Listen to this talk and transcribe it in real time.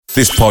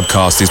This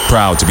podcast is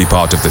proud to be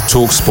part of the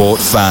TalkSport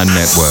Fan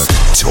Network.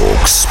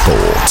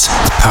 TalkSport.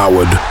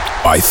 Powered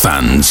by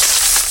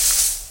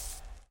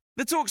fans.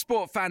 The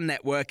TalkSport Fan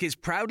Network is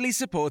proudly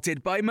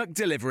supported by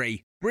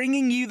McDelivery,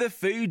 bringing you the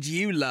food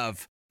you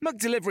love.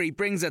 McDelivery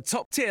brings a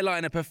top-tier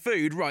lineup of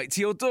food right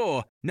to your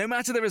door. No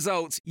matter the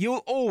result,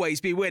 you'll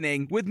always be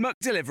winning with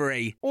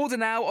McDelivery. Order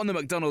now on the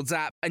McDonald's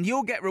app and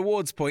you'll get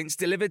rewards points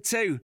delivered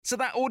too. So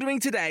that ordering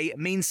today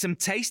means some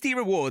tasty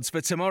rewards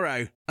for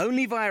tomorrow.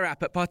 Only via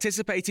app at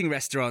participating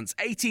restaurants.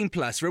 18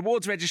 plus.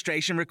 Rewards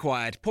registration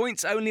required.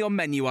 Points only on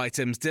menu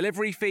items.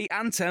 Delivery fee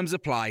and terms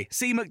apply.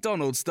 See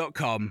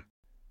mcdonalds.com.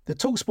 The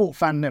TalkSport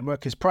Fan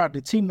Network is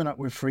proudly teaming up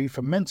with Free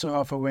for Mental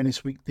Health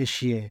Awareness Week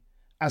this year.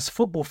 As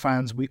football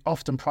fans, we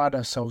often pride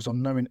ourselves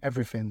on knowing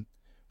everything,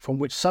 from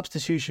which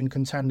substitution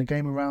can turn the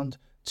game around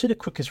to the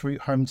quickest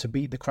route home to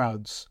beat the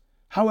crowds.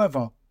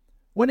 However,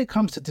 when it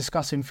comes to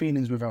discussing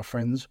feelings with our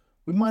friends,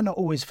 we might not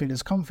always feel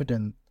as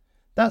confident.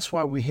 That's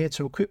why we're here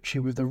to equip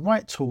you with the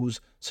right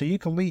tools so you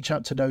can reach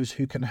out to those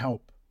who can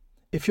help.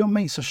 If your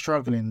mates are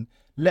struggling,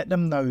 let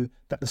them know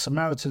that the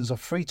Samaritans are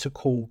free to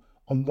call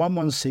on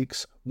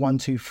 116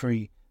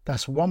 123.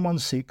 That's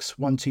 116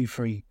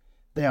 123.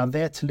 They are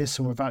there to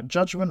listen without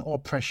judgment or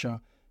pressure,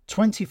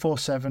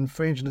 24/7,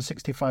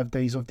 365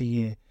 days of the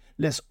year.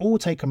 Let's all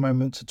take a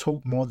moment to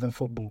talk more than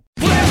football.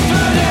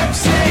 Brentford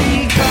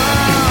FC,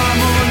 come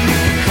on,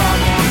 you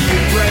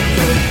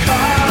Brentford,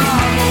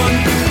 come on,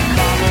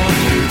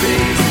 you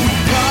bees,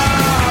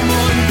 come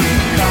on,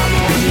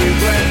 you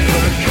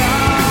Brentford,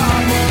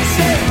 come on,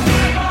 say,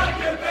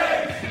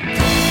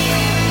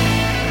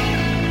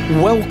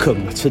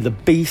 Welcome to the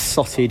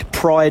Besotted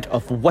Pride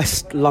of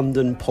West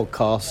London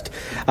podcast.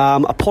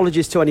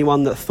 Apologies to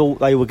anyone that thought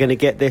they were going to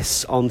get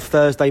this on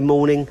Thursday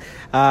morning.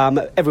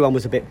 Everyone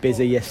was a bit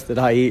busy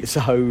yesterday,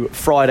 so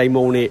Friday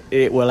morning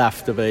it will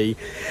have to be.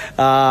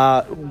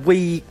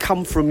 We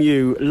come from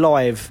you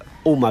live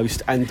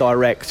almost and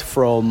direct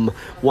from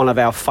one of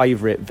our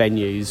favourite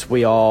venues.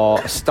 We are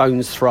a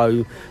stone's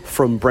throw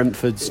from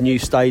Brentford's new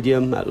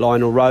stadium at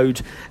Lionel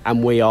Road,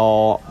 and we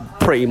are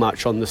pretty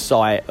much on the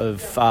site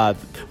of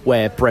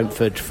where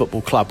Brentford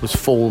Football Club was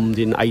formed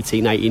in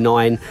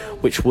 1889,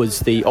 which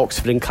was the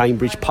Oxford and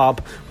Cambridge pub,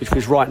 which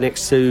was right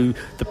next to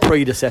the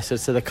predecessor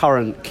to the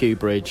current Kew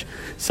Bridge.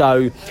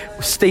 So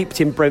we're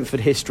steeped in Brentford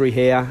history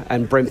here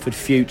and Brentford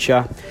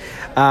future.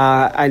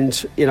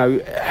 And, you know,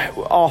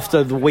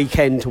 after the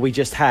weekend we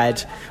just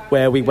had,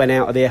 where we went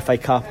out of the FA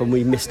Cup and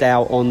we missed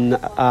out on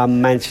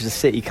Manchester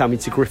City coming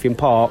to Griffin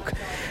Park,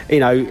 you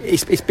know,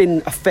 it's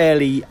been a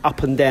fairly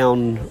up and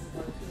down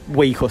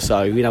week or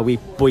so. You know, we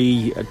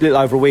a little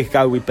over a week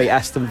ago we beat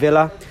Aston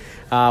Villa.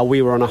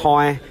 We were on a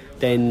high.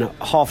 Then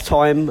half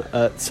time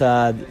at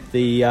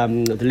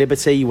the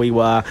Liberty, we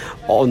were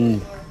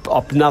on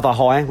another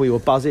high. We were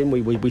buzzing.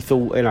 We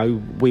thought, you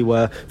know, we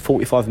were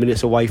 45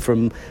 minutes away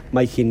from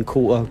making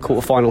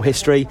quarter final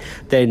history.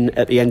 Then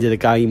at the end of the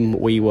game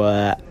we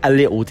were a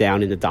little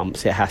down in the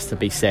dumps, it has to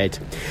be said.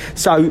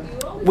 So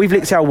we've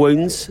licked our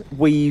wounds,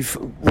 we've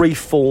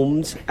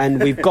reformed,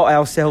 and we've got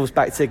ourselves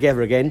back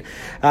together again.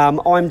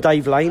 I'm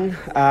Dave Lane.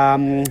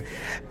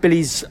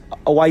 Billy's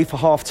away for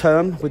half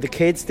term with the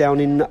kids down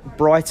in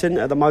Brighton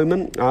at the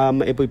moment.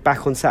 He'll be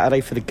back on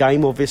Saturday for the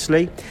game,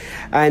 obviously.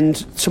 And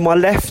to my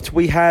left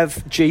we have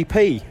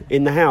GP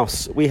in the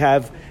house. We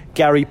have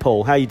Gary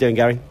Paul. How are you doing,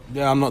 Gary?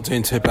 Yeah, I'm not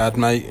doing too bad,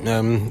 mate.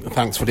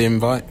 Thanks for the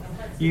invite.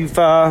 You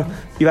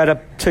had a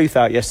tooth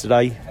out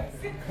yesterday.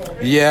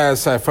 Yeah,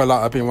 so I feel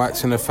like I've been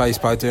waxed in the face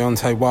by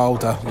Deontay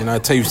Wilder. You know,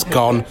 tooth's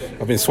gone.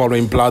 I've been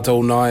swallowing blood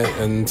all night,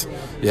 and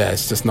yeah,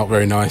 it's just not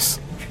very nice.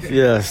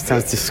 Yeah, it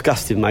sounds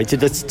disgusting, mate. Did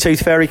the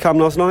tooth fairy come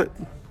last night?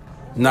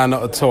 No,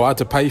 not at all. I had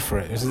to pay for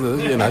it.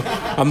 You know,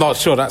 I'm not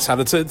sure that's how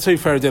the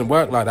tooth fairy didn't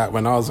work like that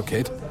when I was a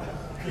kid.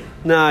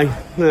 No.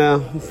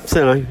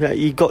 So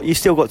you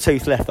still got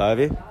tooth left, though, have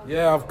you?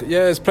 Yeah,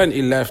 there's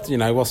plenty left. You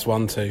know, what's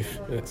one tooth?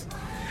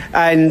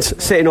 And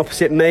sitting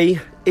opposite me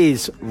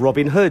is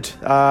Robin Hood.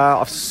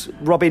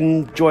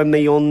 Robin joined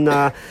me on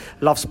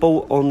Love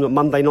Sport on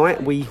Monday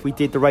night. We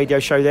did the radio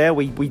show there.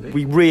 We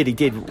really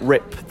did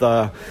rip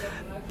the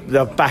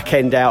back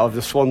end out of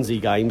the Swansea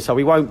game, so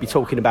we won't be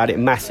talking about it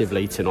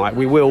massively tonight.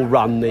 We will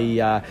run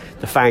the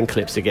fan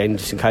clips again,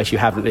 just in case you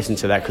haven't listened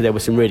to that, because there were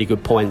some really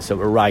good points that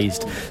were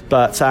raised.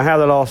 But how's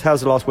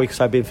the last week or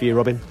so been for you,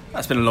 Robin?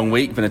 It's been a long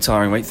week, been a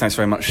tiring week. Thanks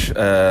very much,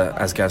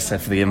 as Gaz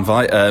said, for the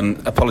invite.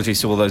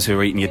 Apologies to all those who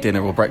are eating your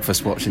dinner or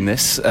breakfast watching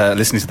this,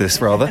 listening to this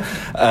rather.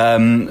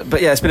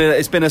 But yeah,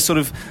 it's been a sort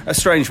of a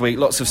strange week.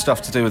 Lots of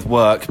stuff to do with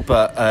work,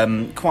 but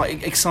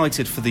quite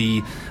excited for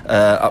the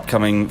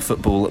upcoming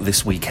football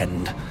this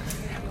weekend.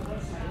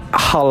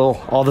 Hull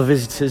are the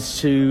visitors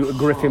to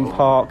Griffin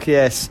Park,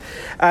 yes.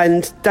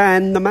 And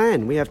Dan the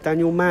Man, we have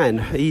Daniel Mann.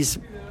 He's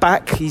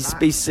back. He's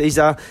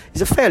a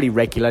fairly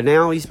regular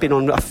now. He's been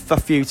on a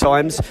few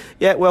times.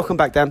 Yeah, welcome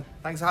back, Dan.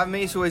 Thanks for having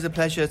me. It's always a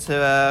pleasure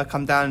to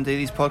come down and do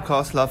these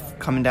podcasts. Love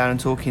coming down and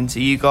talking to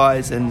you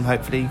guys, and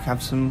hopefully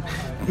have some,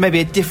 maybe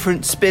a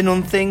different spin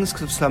on things,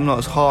 because I'm not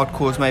as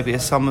hardcore as maybe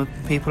as some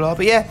people are.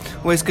 But yeah,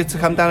 always good to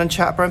come down and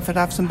chat at Brentford and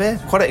have some beer.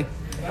 Quality.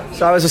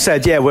 So as I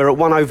said, yeah, we're at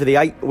 1 over the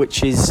 8,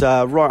 which is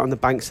right on the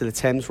banks of the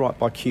Thames, right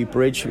by Kew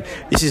Bridge.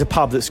 This is a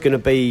pub that's going to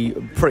be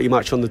pretty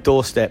much on the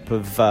doorstep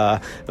of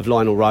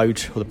Lionel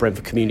Road, or the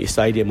Brentford Community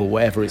Stadium, or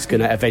whatever it's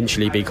going to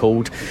eventually be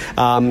called.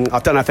 I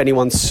don't know if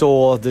anyone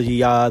saw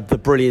the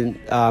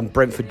brilliant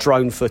Brentford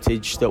drone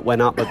footage that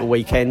went up at the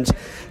weekend.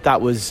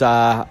 That was,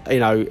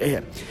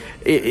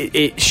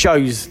 it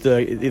shows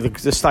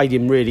the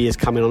stadium really is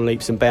coming on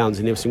leaps and bounds,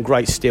 and there were some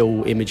great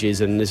still images,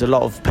 and there's a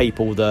lot of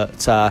people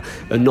that are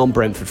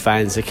non-Brentford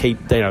fans that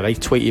they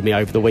tweeted me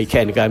over the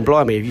weekend going,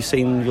 blimey, have you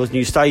seen your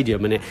new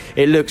stadium? And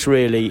it looks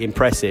really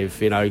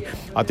impressive. You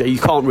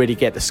can't really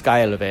get the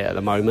scale of it at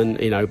the moment,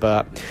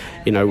 but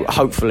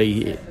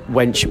hopefully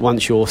once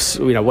you're,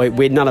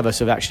 we're none of us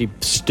have actually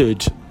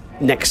stood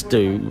next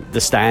to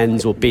the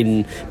stands or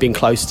been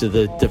close to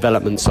the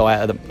development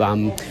site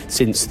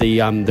since the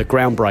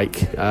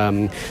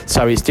groundbreak,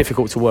 so it's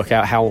difficult to work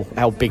out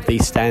how big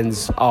these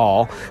stands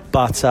are,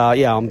 but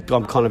I'm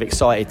kind of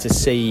excited to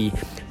see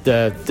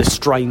the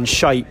strange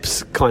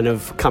shapes kind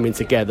of coming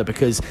together,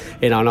 because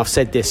and I've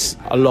said this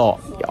a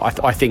lot,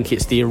 I think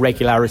it's the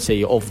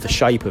irregularity of the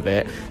shape of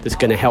it that's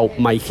going to help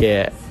make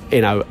it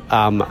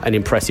an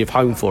impressive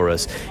home for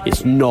us.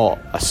 It's not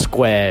a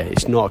square,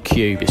 it's not a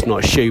cube, it's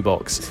not a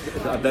shoebox.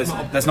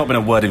 There's not been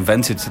a word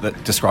invented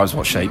that describes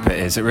what shape it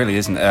is. It really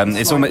isn't.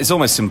 It's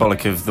almost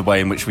symbolic of the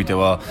way in which we do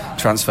our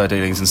transfer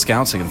dealings and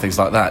scouting and things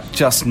like that.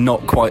 Just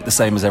not quite the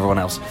same as everyone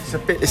else.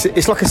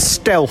 It's like a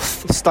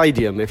stealth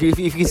stadium. If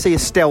you can see a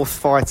stealth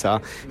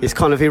fighter, it's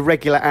kind of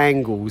irregular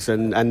angles,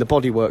 and the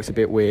bodywork's a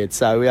bit weird.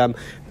 So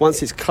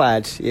once it's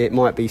clad, it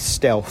might be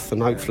stealth,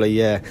 and hopefully,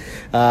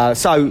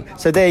 So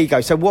there you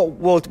go. So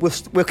we'll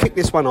kick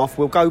this one off.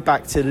 We'll go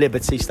back to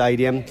Liberty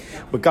Stadium.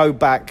 We'll go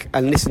back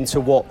and listen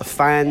to what the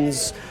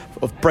fans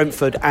of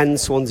Brentford and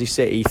Swansea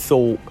City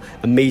thought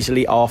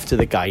immediately after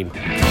the game.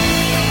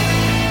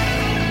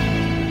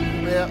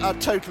 We're a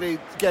totally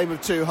game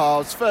of two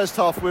halves. First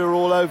half we were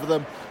all over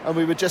them, and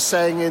we were just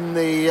saying in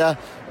the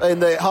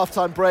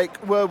half-time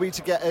break, were we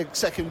to get a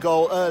second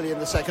goal early in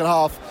the second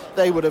half,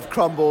 they would have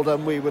crumbled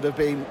and we would have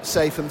been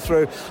safe and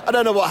through. I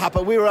don't know what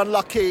happened. We were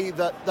unlucky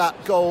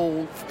that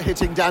goal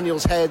hitting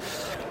Daniel's head.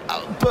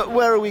 But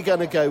where are we going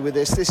to go with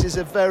this? This is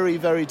a very,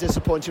 very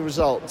disappointing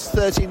result.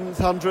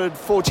 1,300,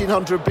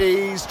 1,400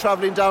 Bs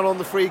travelling down on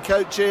the free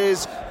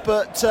coaches.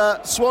 But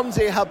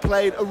Swansea have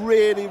played a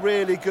really,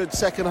 really good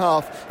second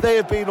half. They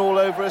have been all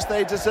over us.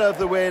 They deserve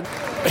the win.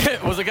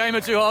 It was a game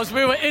of two halves.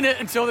 We were in it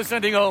until the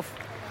sending off.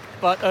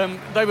 But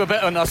they were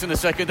better than us in the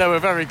second. They were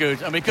very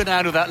good. And we couldn't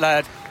handle that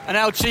lad. And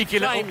our cheeky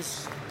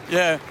James.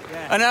 Yeah.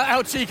 And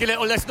our cheeky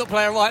little let's not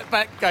play a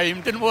right-back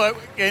game didn't work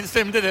against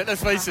him, did it?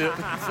 Let's face it.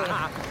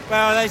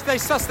 Well, they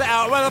sussed it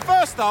out. Well, the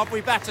first half, we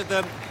battered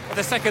them.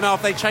 The second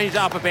half, they changed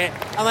it up a bit.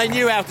 And they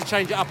knew how to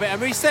change it up a bit. And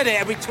we said it,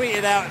 and we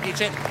tweeted out,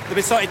 the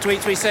Beesotted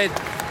tweets, we said,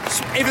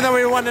 even though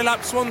we were 1-0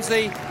 up,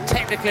 Swansea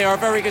technically are a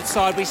very good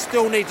side. We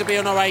still need to be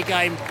on our A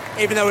game,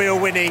 even though we were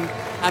winning.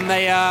 And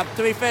they,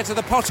 to be fair to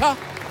the Potter,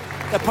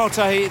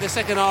 the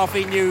second half,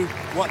 he knew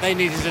what they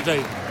needed to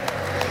do.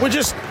 We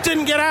just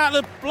didn't get out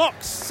of the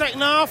blocks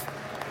second half.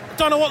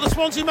 Don't know what the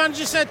Swansea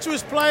manager said to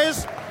his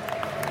players,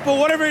 but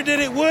whatever he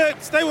did, it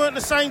worked. They weren't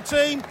the same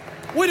team.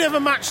 We never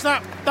matched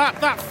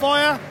that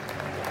fire.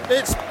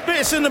 It's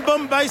bit us in the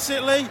bum,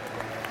 basically.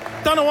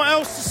 Don't know what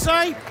else to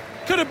say.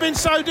 Could have been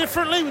so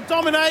differently. We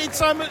dominated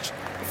so much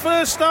the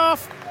first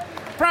half.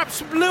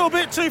 Perhaps a little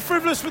bit too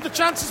frivolous with the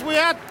chances we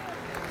had.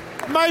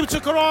 Maybe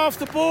took our eye off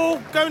the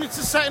ball going into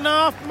the second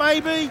half,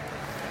 maybe.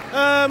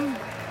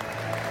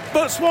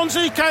 But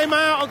Swansea came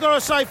out, I've got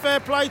to say, fair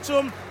play to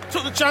them.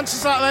 Took the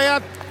chances that they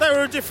had. They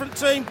were a different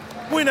team.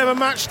 We never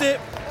matched it.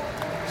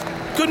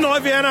 Good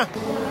night, Vienna.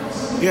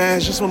 Yeah,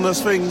 it's just one of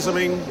those things. I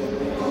mean,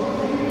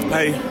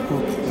 hey,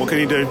 what can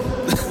you do?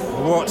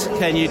 What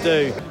can you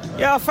do?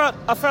 Yeah, I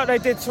felt they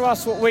did to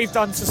us what we've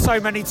done to so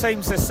many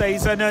teams this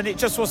season, and it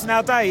just wasn't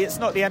our day. It's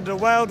not the end of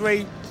the world.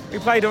 We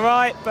played all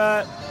right,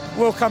 but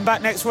we'll come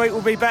back next week.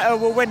 We'll be better.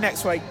 We'll win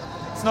next week.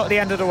 It's not the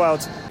end of the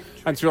world.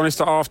 And to be honest,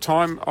 at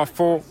half-time, I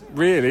thought,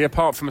 really,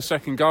 apart from a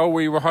second goal,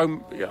 we were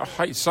home. I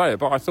hate to say it,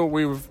 but I thought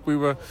we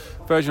were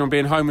verging on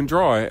being home and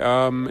dry.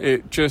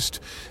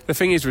 The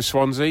thing is with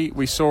Swansea,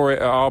 we saw it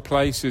at our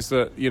place, is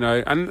that,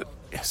 and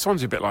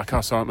Swansea a bit like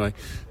us, aren't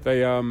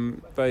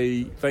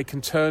they? They can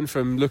turn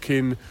from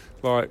looking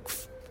like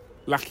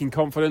lacking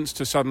confidence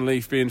to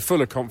suddenly being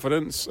full of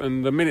confidence,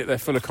 and the minute they're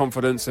full of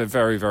confidence, they're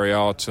very, very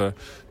hard to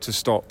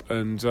stop.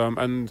 And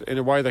in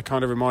a way, they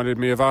kind of reminded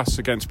me of us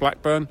against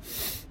Blackburn.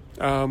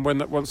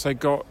 Once they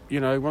got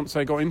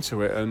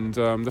into it, and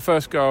the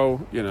first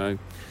goal,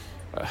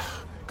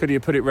 Could he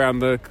have put it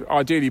round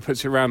ideally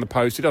puts it around the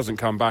post, it doesn't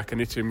come back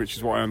and hit him, which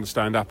is what I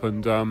understand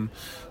happened,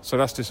 so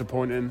that's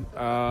disappointing,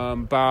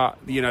 but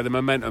the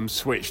momentum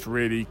switched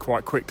really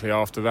quite quickly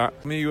after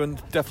that. Me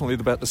and definitely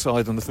the better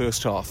side in the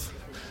first half,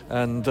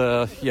 and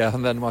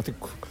and then I think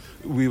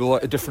we were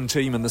like a different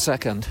team in the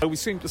second. We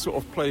seemed to sort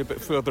of play a bit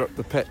further up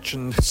the pitch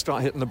and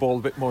start hitting the ball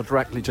a bit more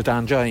directly to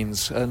Dan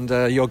James, and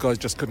your guys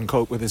just couldn't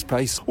cope with his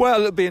pace.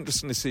 Well, it'll be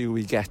interesting to see who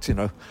we get,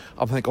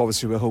 I think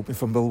obviously we're hoping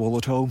for Millwall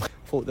at home. I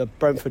thought the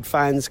Brentford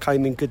fans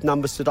came in good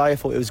numbers today. I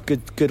thought it was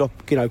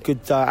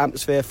good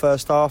atmosphere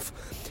first half.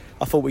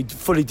 I thought we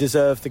fully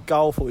deserved the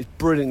goal. I thought it was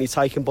brilliantly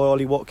taken by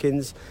Ollie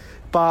Watkins.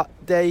 But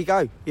there you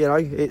go.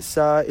 It's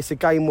a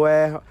game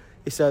where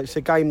it's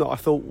a game that I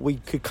thought we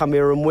could come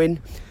here and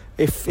win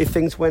if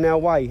things went our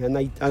way, and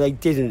they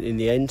didn't in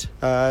the end.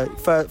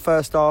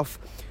 First half,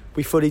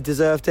 we fully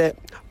deserved it.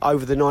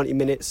 Over the 90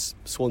 minutes,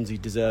 Swansea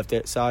deserved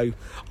it. So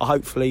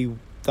hopefully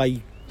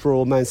they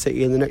draw Man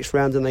City in the next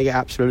round and they get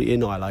absolutely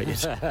annihilated.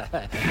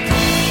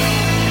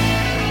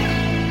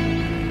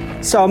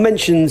 So I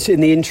mentioned in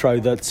the intro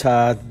that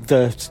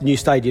the new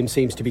stadium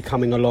seems to be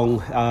coming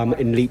along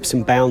in leaps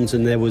and bounds,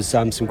 and there was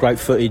some great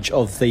footage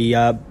of the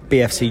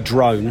BFC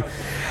drone.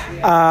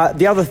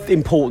 The other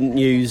important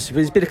news,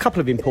 there's been a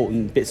couple of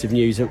important bits of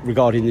news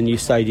regarding the new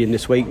stadium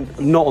this week,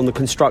 not on the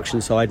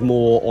construction side,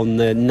 more on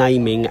the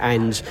naming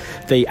and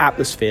the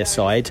atmosphere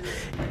side.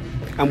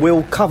 And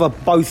we'll cover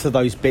both of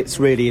those bits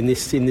really in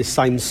this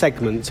same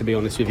segment, to be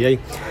honest with you.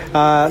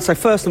 So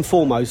first and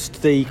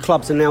foremost, the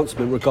club's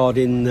announcement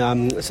regarding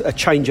a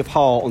change of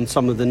heart on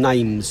some of the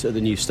names at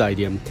the new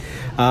stadium.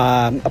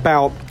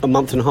 About a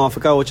month and a half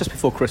ago, or just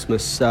before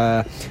Christmas,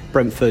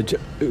 Brentford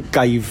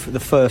gave the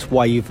first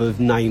wave of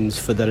names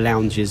for the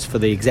lounges for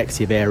the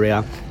executive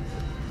area.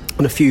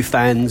 And a few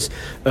fans,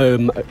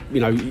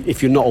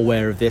 if you're not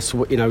aware of this,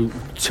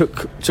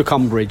 took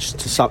umbrage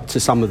to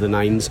some of the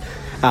names.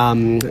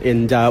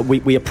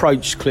 We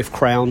approached Cliff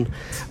Crown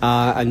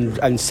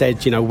and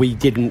said, we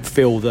didn't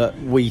feel that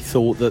we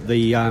thought that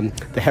the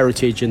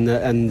heritage and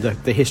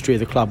the history of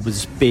the club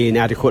was being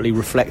adequately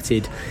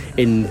reflected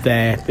in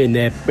their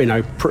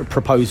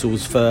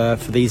proposals for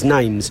these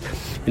names.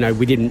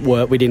 We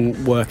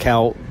didn't work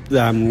out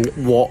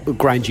what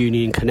Grand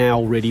Union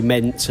Canal really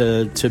meant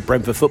to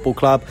Brentford Football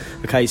Club.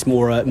 Okay, it's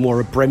more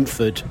a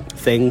Brentford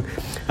thing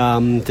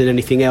than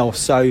anything else.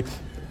 So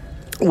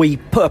we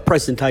put a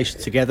presentation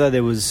together.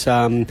 There was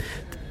the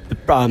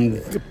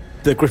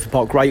Griffith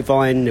Park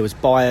Grapevine, there was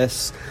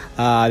Bias,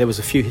 there was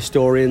a few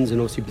historians,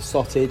 and obviously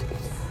Besotted,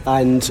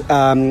 and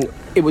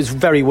it was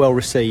very well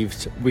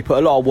received. We put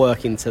a lot of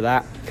work into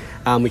that.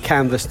 We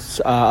canvassed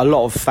a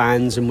lot of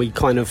fans, and we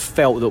kind of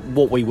felt that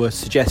what we were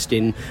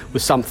suggesting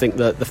was something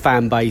that the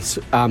fan base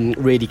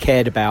really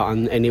cared about,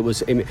 and they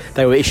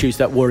were issues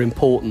that were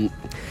important.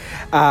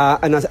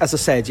 And as I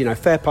said,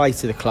 fair play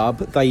to the club.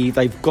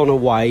 They've gone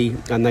away,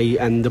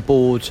 and the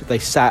board, they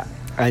sat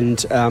and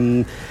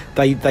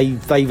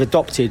they've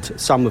adopted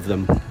some of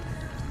them.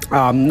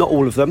 Not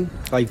all of them.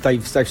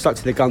 They've stuck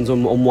to their guns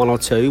on one or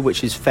two,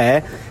 which is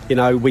fair.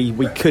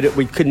 We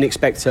couldn't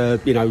expect to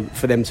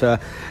for them to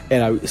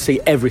see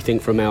everything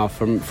from our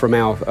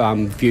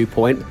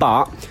viewpoint.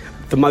 But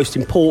the most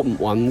important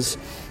ones,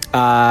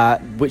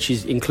 which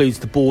includes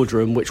the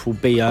boardroom, which will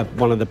be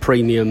one of the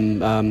premium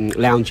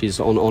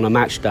lounges on a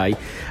match day,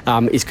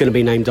 is going to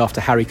be named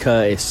after Harry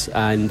Curtis.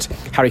 And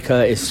Harry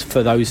Curtis,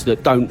 for those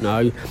that don't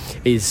know,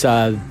 is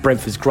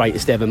Brentford's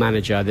greatest ever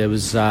manager.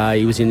 He's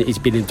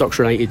been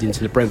indoctrinated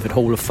into the Brentford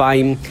Hall of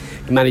Fame.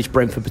 He managed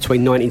Brentford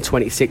between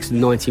 1926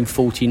 and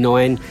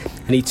 1949,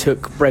 and he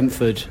took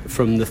Brentford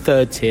from the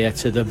third tier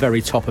to the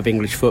very top of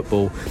English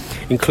football,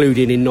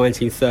 including in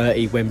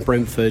 1930 when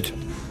Brentford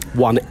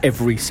won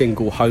every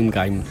single home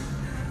game.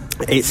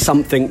 It's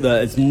something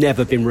that has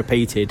never been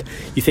repeated.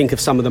 You think of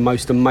some of the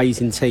most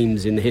amazing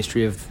teams in the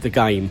history of the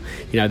game.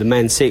 The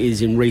Man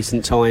Cities in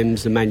recent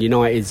times, the Man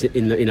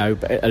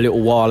Uniteds a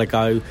little while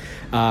ago.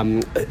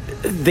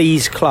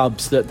 These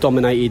clubs that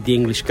dominated the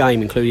English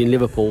game, including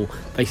Liverpool,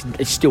 they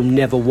still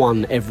never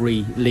won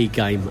every league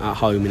game at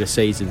home in a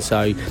season.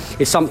 So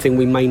it's something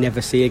we may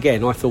never see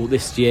again. I thought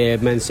this year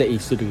Man City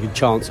stood a good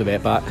chance of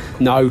it, but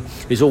no,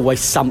 there's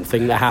always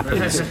something that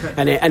happens,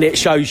 and it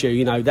shows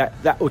you,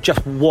 that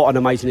just what an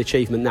amazing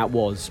achievement that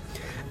was.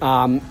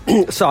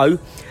 So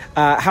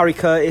Harry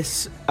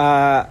Curtis,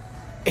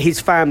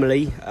 his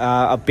family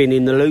have been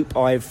in the loop.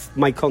 I've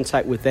made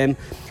contact with them.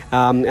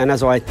 And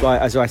as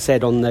I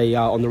said on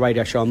the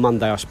radio show on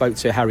Monday, I spoke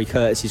to Harry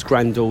Curtis's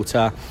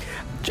granddaughter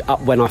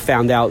when I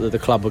found out that the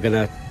club were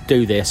going to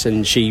do this,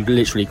 and she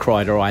literally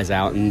cried her eyes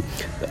out. And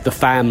the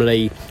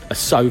family are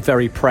so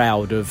very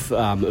proud of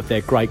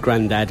their great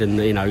granddad and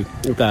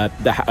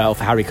of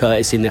Harry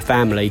Curtis in their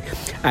family,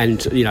 and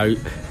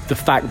the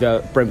fact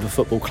that Brentford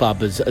Football Club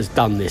has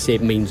done this,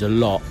 it means a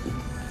lot.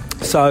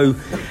 So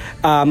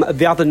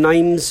the other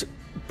names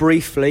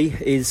briefly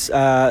is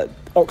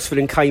Oxford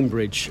and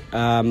Cambridge,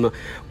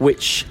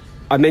 which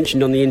I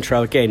mentioned on the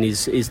intro again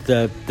is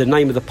the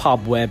name of the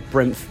pub where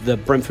the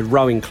Brentford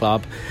Rowing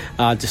Club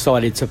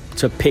decided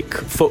to pick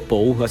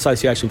football,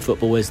 association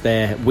football, as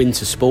their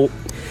winter sport.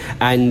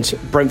 And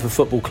Brentford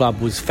Football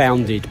Club was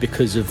founded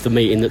because of the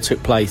meeting that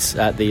took place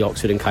at the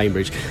Oxford and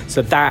Cambridge.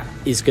 So that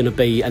is going to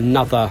be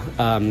another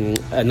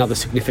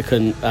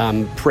significant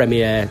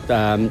Premier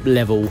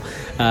level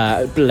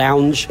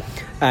lounge.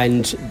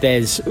 And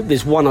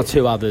there's one or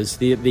two others.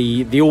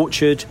 The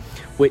Orchard,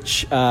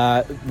 which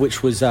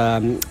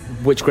Griffin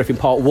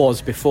Park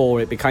was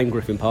before it became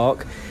Griffin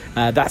Park.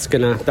 That's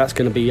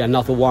gonna be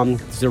another one.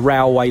 There's the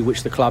Railway,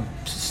 which the club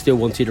still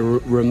wanted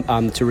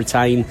to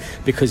retain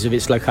because of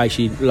its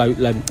location,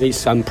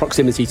 its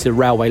proximity to the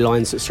railway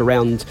lines that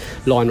surround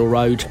Lionel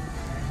Road.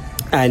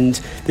 And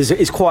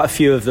there's quite a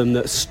few of them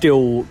that's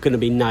still going to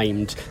be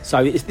named.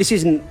 So this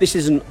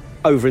isn't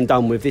over and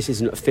done with. This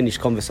isn't a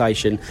finished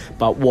conversation.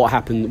 But what's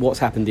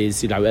happened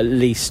is, at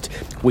least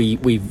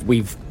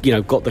we've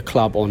got the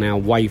club on our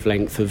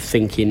wavelength of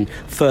thinking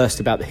first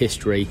about the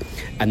history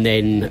and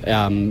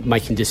then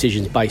making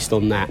decisions based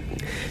on that.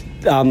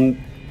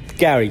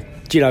 Gary,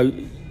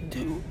 do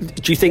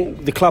you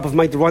think the club have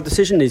made the right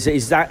decision?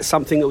 Is that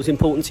something that was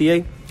important to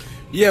you?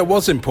 Yeah, it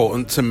was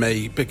important to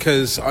me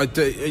because I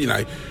do.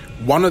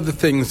 One of the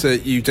things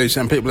that you do,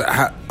 some people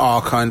that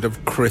are kind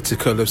of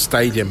critical of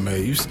stadium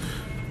moves,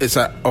 is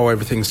that,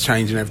 everything's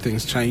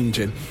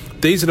changing.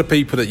 These are the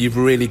people that you've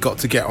really got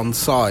to get on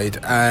side,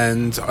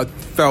 and I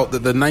felt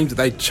that the names that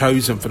they'd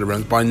chosen for the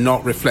runs, by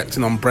not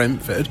reflecting on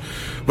Brentford,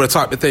 were the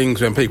type of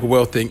things when people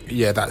will think,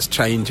 yeah, that's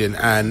changing,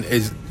 and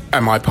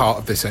am I part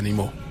of this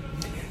anymore?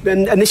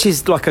 And this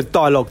is like a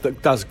dialogue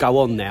that does go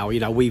on now.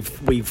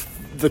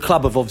 The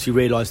club have obviously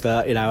realised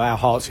that our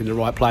heart's in the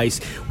right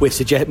place. We're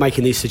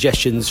making these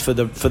suggestions for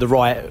the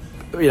right,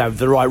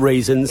 the right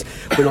reasons.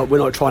 We're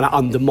not trying to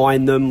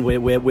undermine them.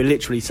 We're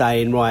literally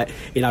saying, right,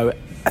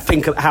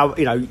 think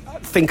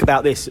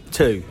about this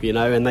too,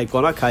 and they've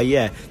gone, okay,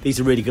 yeah, these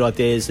are really good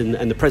ideas,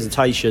 and the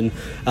presentation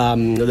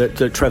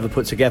that Trevor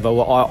put together,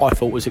 I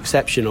thought was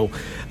exceptional.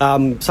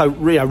 So,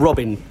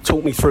 Robin,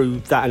 talk me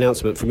through that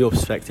announcement from your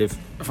perspective.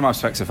 From my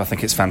perspective, I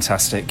think it's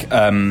fantastic.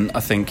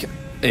 I think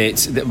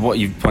it's what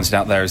you pointed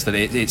out there is that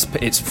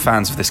it's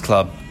fans of this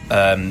club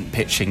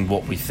pitching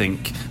what we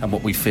think and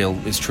what we feel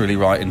is truly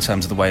right in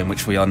terms of the way in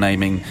which we are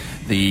naming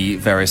the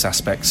various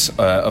aspects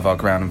of our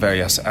ground and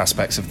various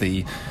aspects of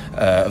the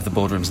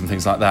boardrooms and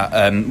things like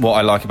that. What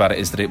I like about it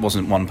is that it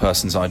wasn't one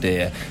person's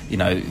idea.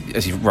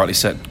 As you rightly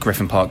said,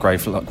 Griffin Park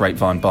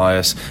Grapevine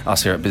Bias,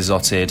 us here at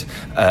Bizzotted,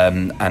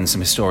 and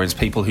some historians,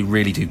 people who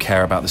really do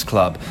care about this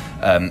club,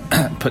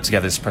 put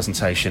together this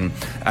presentation,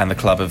 and the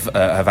club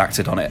have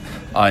acted on it.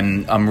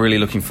 I'm really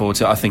looking forward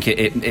to it. I think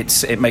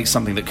it makes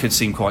something that could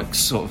seem quite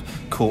sort of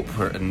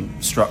corporate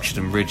and structured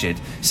and rigid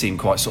seem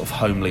quite sort of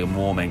homely and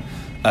warming.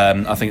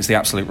 I think it's the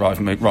absolute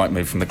right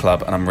move from the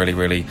club, and I'm really,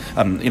 really,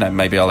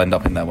 maybe I'll end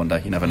up in there one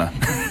day. You never know.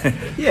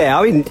 Yeah,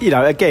 I mean,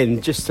 again,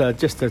 just to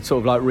sort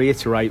of like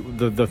reiterate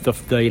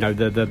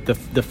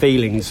the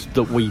feelings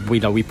that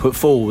we put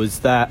forward was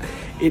that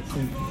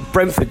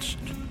Brentford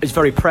is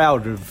very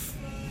proud of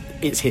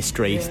its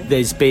history.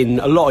 There's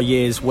been a lot of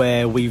years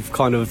where we've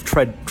kind of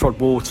trod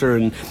water,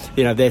 and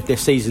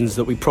there's seasons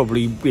that we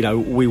probably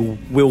we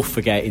will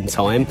forget in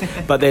time.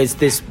 But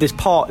there's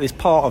part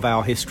of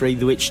our history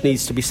which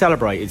needs to be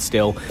celebrated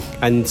still,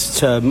 and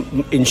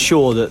to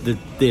ensure that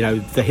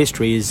the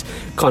history is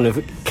kind of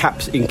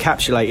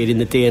encapsulated in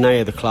the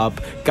DNA of the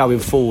club going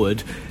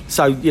forward.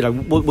 So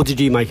what did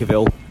you make of it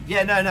all?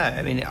 Yeah, no.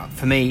 I mean,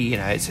 for me,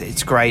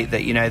 it's great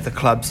that the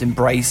club's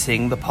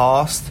embracing the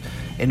past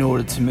in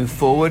order to move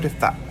forward, if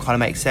that kind of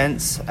makes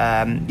sense.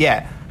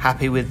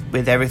 Happy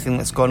with everything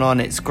that's gone on.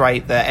 It's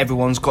great that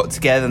everyone's got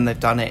together and they've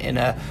done it in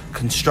a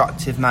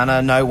constructive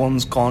manner. No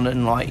one's gone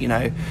and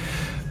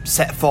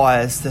set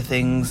fires to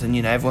things, and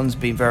everyone's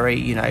been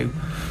very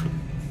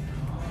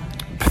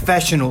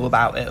professional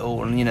about it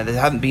all, and there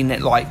haven't been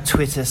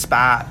Twitter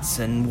spats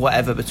and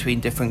whatever between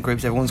different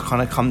groups. Everyone's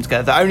kind of come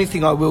together. The only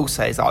thing I will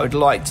say is that I would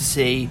like to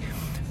see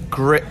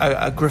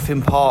a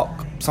Griffin Park,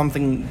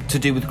 something to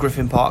do with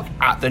Griffin Park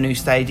at the new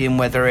stadium,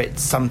 whether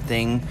it's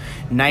something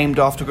named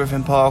after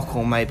Griffin Park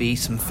or maybe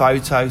some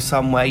photo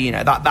somewhere.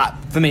 That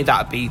for me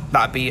that'd be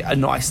a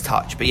nice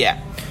touch. But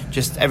yeah,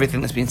 just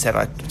everything that's been said,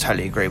 I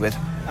totally agree with.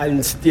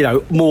 And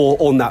more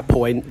on that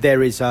point,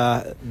 there is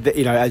as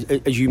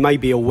you may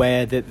be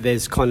aware, that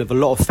there's kind of a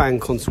lot of fan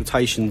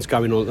consultations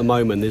going on at the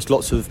moment. There's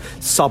lots of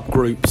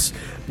subgroups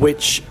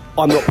which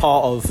I'm not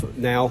part of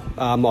now.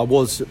 I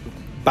was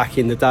back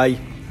in the day.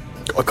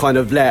 I kind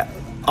of let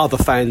other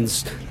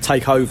fans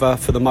take over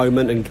for the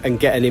moment and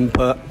get an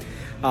input.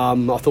 I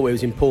thought it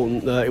was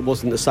important that it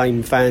wasn't the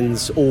same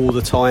fans all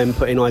the time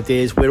putting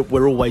ideas.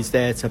 We're always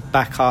there to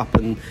back up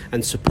and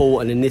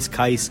support. And in this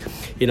case,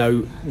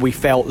 we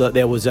felt that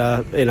there was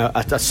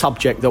a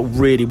subject that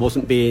really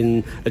wasn't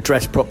being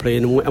addressed properly,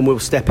 and we'll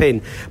step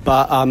in.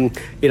 But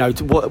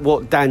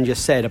what Dan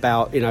just said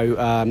about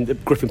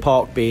Griffin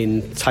Park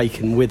being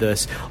taken with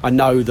us, I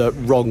know that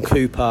Ron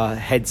Cooper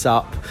heads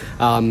up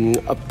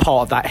a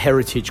part of that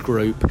heritage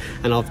group,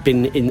 and I've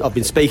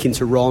been speaking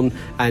to Ron,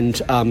 and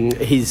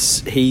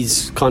his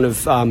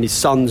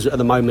sons at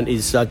the moment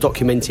is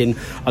documenting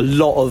a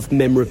lot of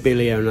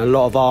memorabilia and a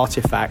lot of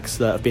artefacts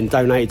that have been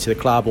donated to the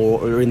club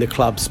or are in the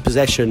club's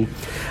possession,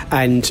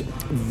 and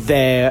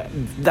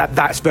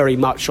that's very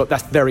much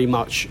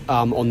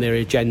on their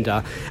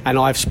agenda. And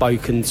I've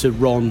spoken to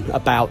Ron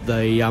about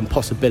the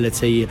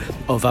possibility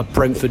of a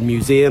Brentford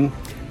museum,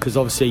 because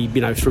obviously,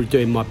 through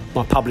doing my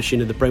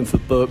publishing of the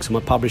Brentford books and my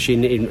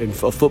publishing in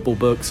football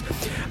books,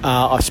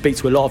 I speak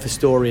to a lot of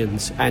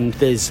historians, and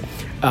there's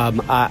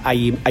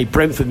a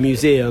Brentford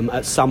museum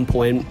at some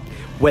point.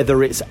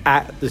 Whether it's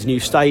at this new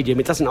stadium,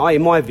 it doesn't.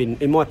 In my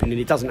opinion,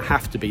 it doesn't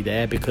have to be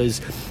there,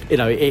 because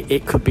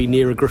it could be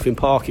near a Griffin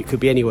Park, it could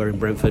be anywhere in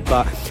Brentford.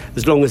 But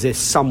as long as there's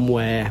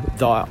somewhere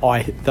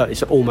that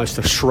is almost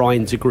a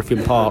shrine to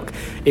Griffin Park,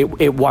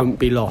 it won't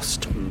be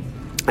lost.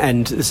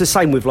 And it's the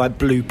same with like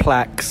blue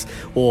plaques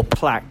or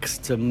plaques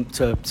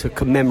to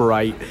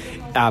commemorate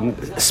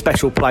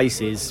special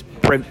places,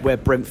 where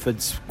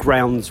Brentford's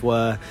grounds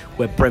were,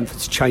 where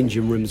Brentford's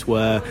changing rooms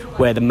were,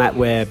 where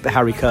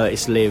Harry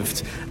Curtis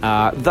lived,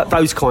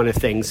 those kind of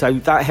things. So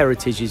that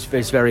heritage is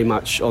very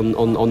much on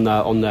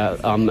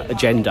the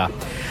agenda.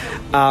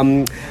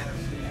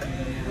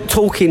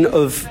 Talking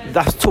of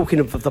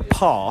the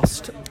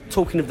past,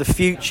 talking of the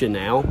future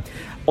now.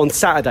 On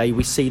Saturday,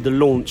 we see the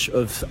launch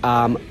of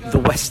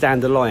the West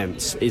Stand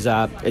Alliance. Is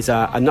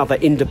another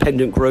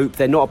independent group.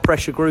 They're not a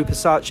pressure group as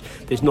such.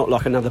 There's not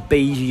like another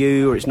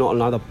BU, or it's not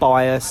another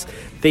bias.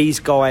 These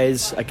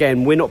guys,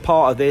 again, we're not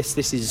part of this.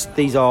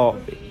 These are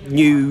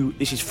new.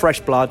 This is fresh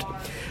blood.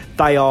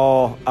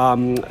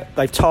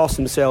 They've tasked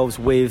themselves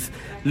with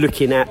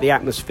looking at the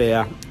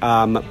atmosphere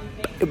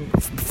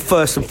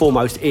first and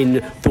foremost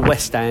in the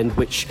West Stand,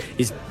 which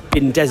is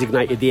been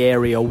designated the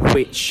area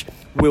which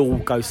will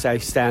go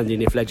safe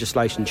standing if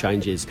legislation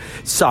changes.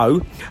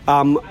 So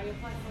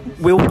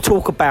we'll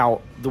talk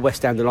about the West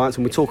Stand Alliance,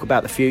 and we'll talk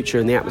about the future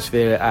and the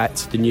atmosphere at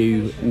the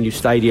new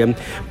stadium.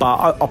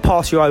 But I'll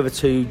pass you over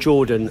to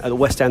Jordan at the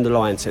West Stand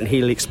Alliance, and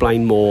he'll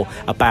explain more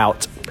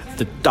about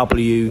the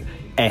WSA.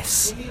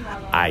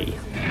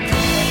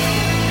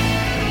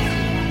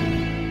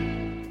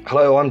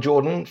 Hello, I'm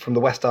Jordan from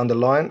the West Stand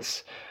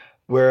Alliance.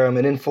 We're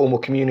an informal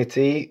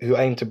community who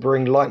aim to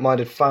bring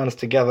like-minded fans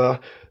together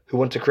who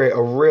want to create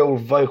a real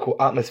vocal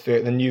atmosphere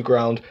at the new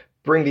ground,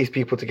 bring these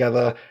people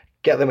together,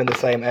 get them in the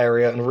same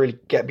area, and really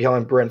get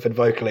behind Brentford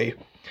vocally.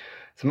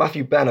 So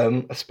Matthew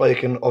Benham has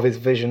spoken of his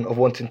vision of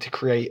wanting to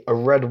create a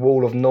red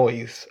wall of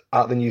noise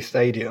at the new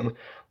stadium,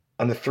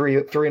 and the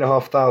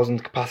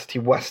 3,500 capacity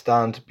West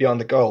Stand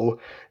beyond the goal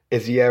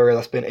is the area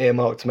that's been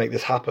earmarked to make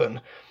this happen.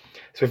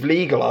 So if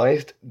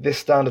legalised, this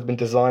stand has been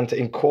designed to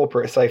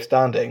incorporate safe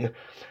standing,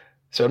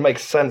 so it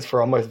makes sense for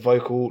our most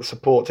vocal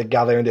support to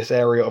gather in this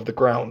area of the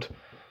ground.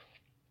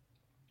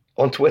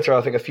 On Twitter,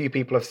 I think a few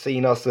people have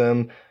seen us.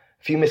 A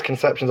few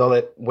misconceptions are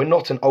that we're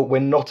not an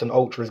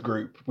ultras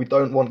group. We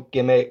don't want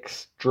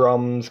gimmicks,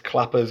 drums,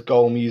 clappers,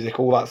 goal music,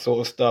 all that sort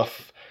of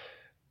stuff.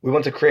 We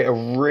want to create a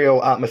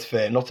real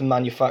atmosphere, not a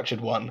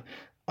manufactured one.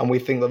 And we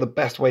think that the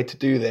best way to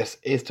do this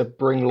is to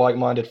bring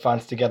like-minded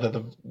fans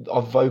together,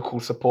 our vocal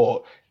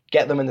support,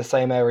 get them in the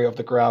same area of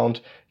the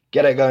ground,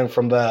 get it going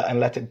from there, and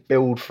let it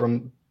build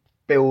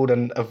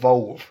and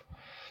evolve.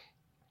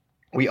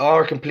 We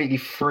are a completely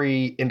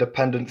free,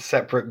 independent,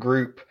 separate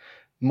group,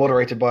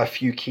 moderated by a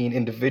few keen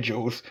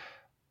individuals.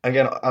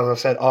 Again, as I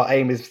said, our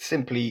aim is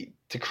simply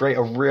to create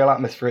a real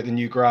atmosphere at the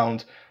new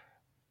ground,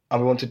 and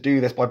we want to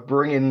do this by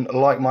bringing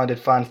like-minded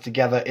fans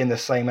together in the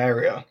same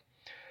area.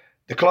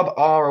 The club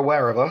are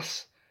aware of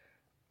us,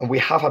 and we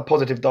have had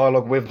positive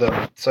dialogue with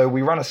them. So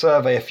we ran a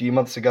survey a few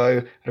months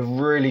ago, and a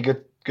really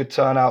good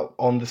turnout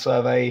on the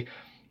survey.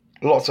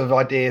 Lots of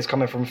ideas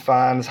coming from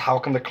fans. How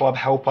can the club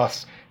help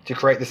us to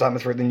create this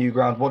atmosphere at the new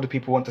ground? What do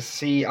people want to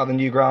see at the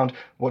new ground?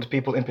 What do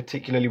people in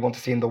particularly want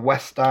to see in the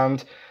West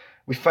Stand?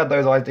 We fed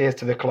those ideas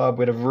to the club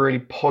with a really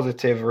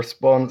positive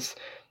response.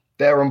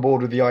 They're on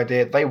board with the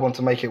idea. They want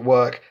to make it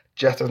work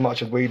just as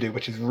much as we do,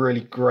 which is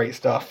really great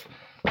stuff.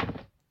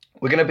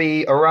 We're going to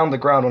be around the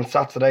ground on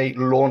Saturday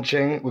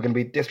launching. We're going to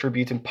be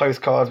distributing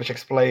postcards which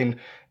explain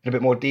in a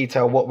bit more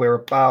detail what we're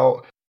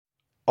about.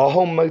 Our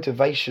whole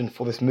motivation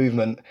for this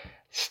movement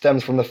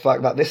stems from the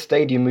fact that this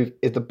stadium move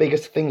is the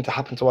biggest thing to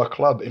happen to our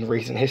club in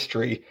recent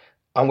history,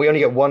 and we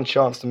only get one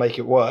chance to make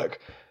it work.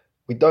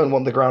 We don't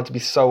want the ground to be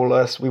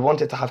soulless. We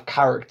want it to have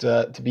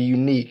character, to be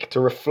unique, to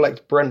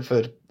reflect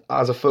Brentford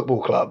as a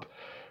football club.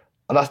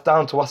 And that's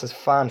down to us as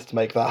fans to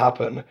make that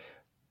happen.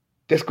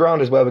 This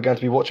ground is where we're going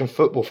to be watching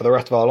football for the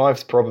rest of our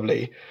lives,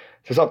 probably.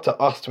 So it's up to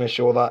us to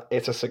ensure that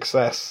it's a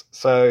success.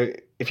 So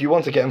if you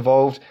want to get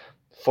involved,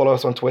 follow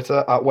us on Twitter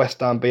at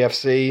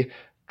WestHamBFC.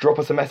 Drop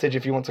us a message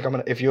if you want to come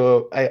in, if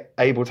you're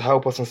able to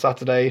help us on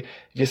Saturday.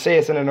 If you see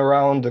us in and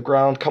around the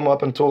ground, come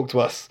up and talk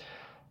to us.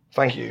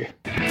 Thank you.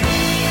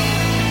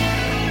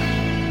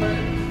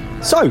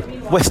 So,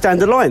 West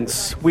End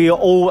Alliance, we are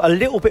all a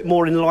little bit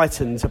more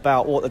enlightened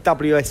about what the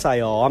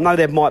WSA are. I know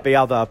there might be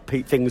other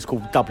things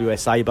called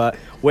WSA, but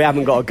we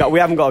haven't got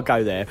to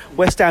go there.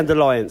 West End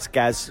Alliance,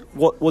 Gaz,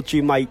 what do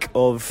you make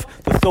of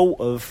the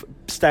thought of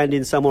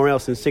standing somewhere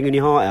else and singing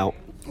your heart out?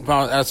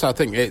 Well, I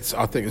think it's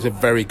a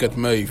very good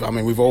move. I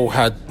mean, we've all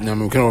had, we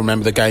can all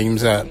remember the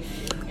games at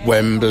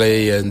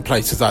Wembley and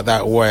places like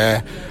that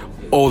where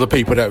all the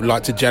people that would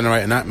like to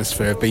generate an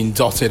atmosphere have been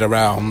dotted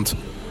around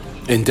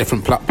in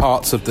different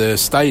parts of the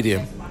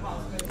stadium.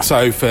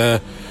 So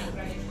for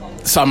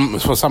someone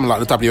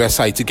like the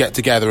WSA to get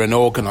together and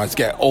organise,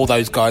 get all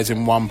those guys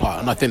in one part,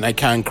 and I think they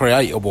can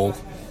create a wall.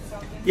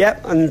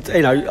 Yeah, and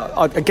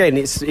again,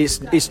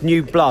 it's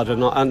new blood,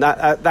 and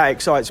that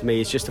excites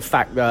me. It's just the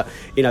fact that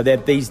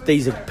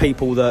these are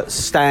people that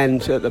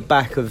stand at the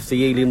back of the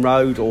Ealing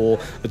Road or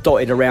are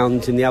dotted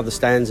around in the other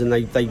stands, and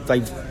they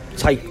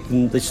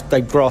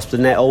grasped the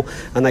nettle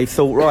and they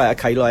thought, right,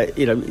 okay,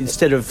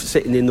 instead of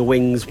sitting in the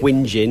wings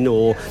whinging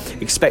or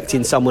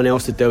expecting someone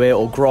else to do it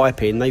or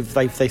griping, they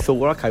thought,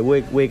 well, okay,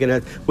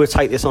 we'll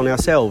take this on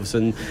ourselves.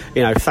 And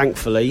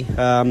thankfully,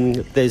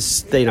 they're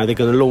going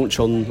to launch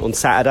on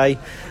Saturday,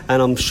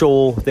 and I'm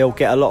sure they'll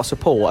get a lot of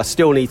support. I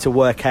still need to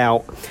work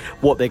out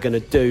what they're going to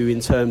do in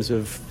terms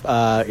of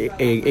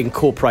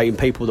incorporating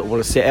people that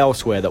want to sit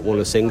elsewhere, that want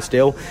to sing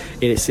still.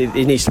 It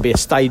needs to be a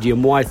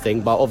stadium-wide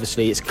thing, but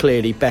obviously it's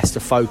clearly best to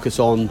focus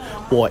on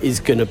what is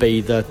going to be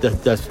the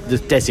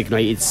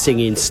designated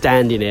singing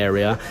standing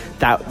area.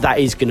 That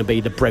is going to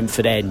be the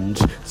Brentford end.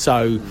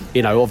 So,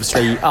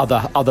 obviously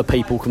other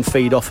people can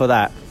feed off of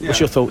that. Yeah. What's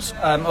your thoughts?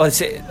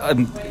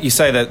 You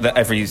say that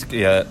every...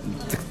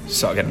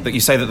 Start again. But you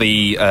say that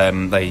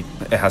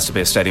it has to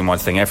be a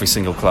stadium-wide thing. Every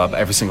single club,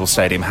 every single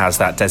stadium has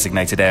that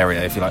designated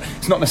area, if you like.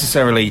 It's not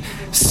necessarily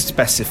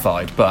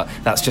specified, but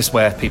that's just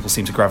where people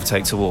seem to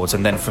gravitate towards,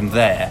 and then from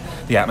there,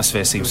 the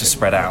atmosphere seems to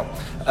spread out.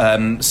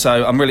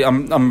 So I'm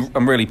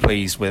really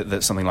pleased with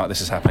that something like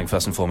this is happening.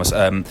 First and foremost,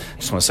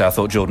 just want to say I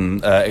thought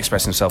Jordan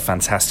expressed himself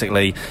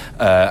fantastically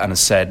and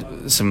said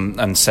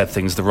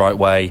things the right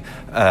way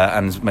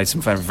and made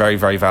some very,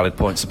 very valid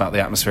points about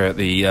the atmosphere at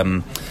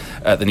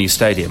the new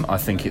stadium. I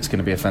think it's going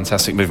to be a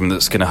fantastic movement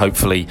that's going to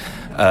hopefully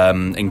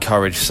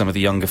encourage some of the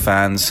younger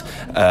fans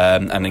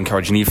and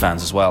encourage new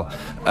fans as well.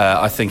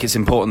 I think it's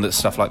important that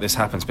stuff like this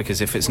happens, because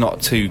if it's not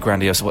too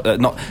grandiose,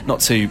 not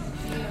too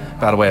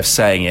bad a way of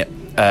saying it,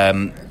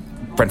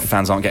 Brentford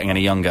fans aren't getting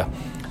any younger.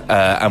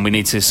 And we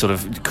need to sort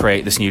of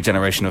create this new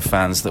generation of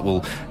fans that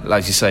will,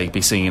 like you say,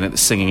 be singing at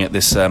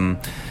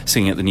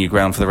the new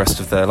ground for the rest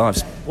of their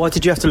lives. Why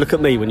did you have to look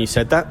at me when you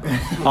said that?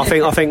 I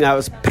think that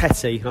was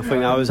petty. I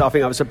think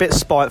that was a bit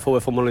spiteful,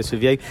 if I'm honest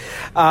with you.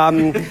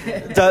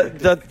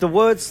 The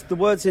words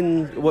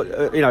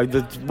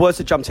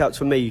that jumped out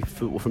to me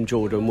from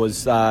Jordan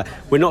was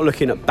we're not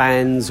looking at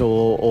bands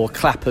or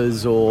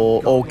clappers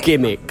or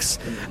gimmicks.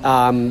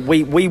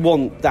 We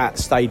want that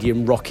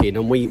stadium rocking,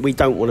 and we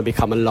don't want to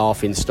become a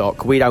laughing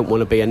stock. We don't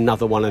want to be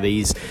another one of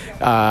these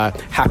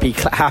happy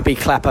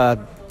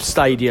clapper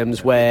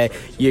stadiums where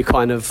you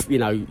kind of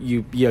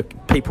your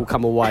people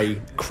come away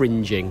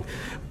cringing.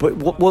 But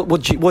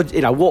what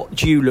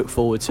do you look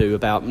forward to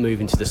about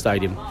moving to the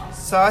stadium?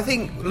 So I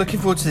think looking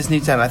forward to this new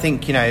term, I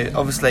think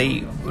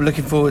obviously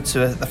looking forward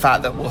to the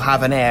fact that we'll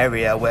have an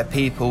area where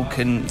people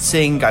can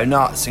sing, go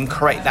nuts, and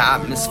create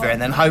that atmosphere,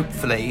 and then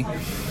hopefully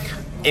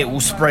it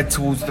will spread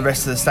towards the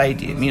rest of the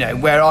stadium.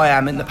 Where I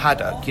am in the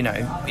paddock,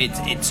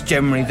 it's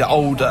generally the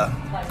older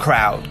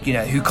crowd,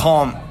 who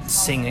can't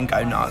sing and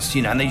go nuts,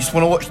 and they just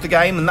want to watch the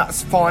game, and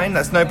that's fine.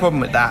 That's no problem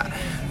with that.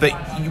 But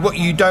what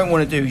you don't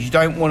want to do is you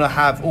don't want to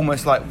have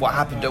almost like what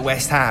happened at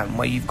West Ham,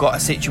 where you've got a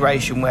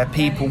situation where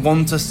people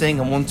want to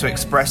sing and want to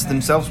express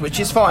themselves, which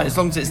is fine as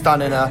long as it's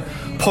done in a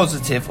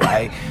positive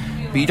way.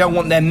 But you don't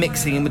want them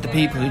mixing in with the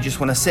people who just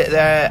want to sit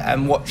there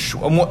and watch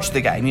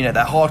the game. They're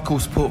hardcore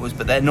supporters,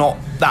 but they're not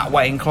that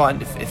way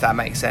inclined, if that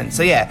makes sense.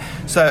 So yeah,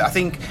 I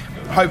think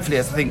hopefully,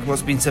 as I think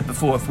what's been said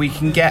before, if we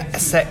can get a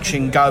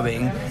section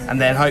going, and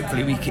then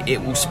hopefully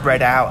it will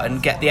spread out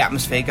and get the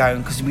atmosphere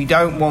going, because we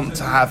don't want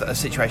to have a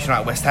situation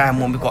like West Ham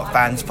when we've got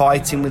fans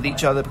fighting with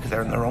each other because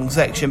they're in the wrong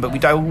section, but we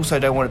also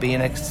don't want to be in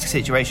a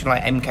situation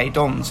like MK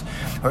Dons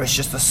where it's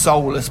just a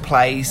soulless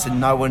place and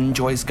no one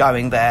enjoys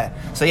going there.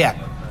 So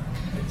yeah.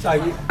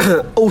 So,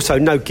 also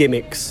no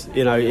gimmicks.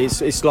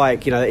 It's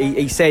like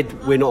he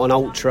said we're not an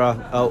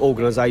ultra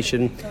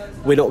organisation.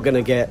 We're not going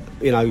to get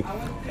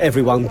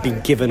everyone being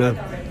given a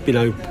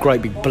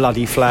great big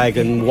bloody flag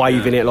and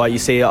waving it like you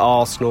see at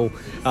Arsenal.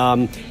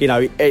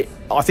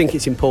 I think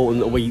it's important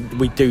that we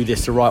do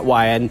this the right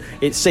way, and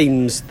it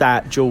seems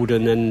that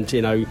Jordan and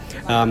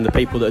the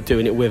people that are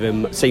doing it with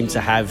him seem to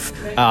have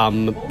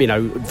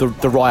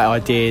the right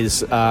ideas.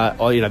 They're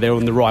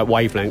on the right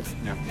wavelength.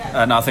 No,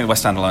 I think the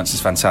West End Alliance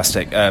is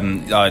fantastic.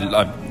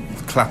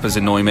 Clappers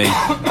annoy me,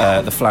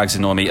 the flags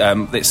annoy me.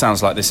 It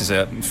sounds like this is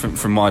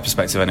from my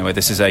perspective anyway,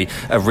 this is a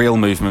real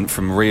movement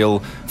from real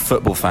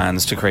football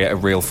fans to create a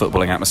real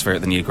footballing atmosphere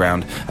at the new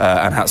ground,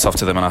 and hats off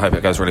to them, and I hope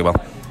it goes really well.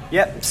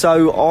 Yep,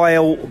 so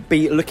I'll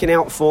be looking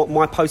out for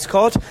my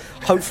postcard.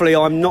 Hopefully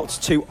I'm not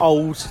too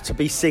old to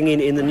be singing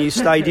in the new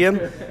stadium.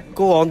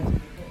 Go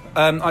on.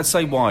 I'd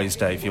say wise,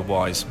 Dave, you're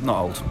wise, not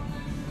old.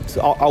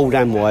 Old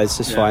and wise,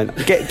 that's fine.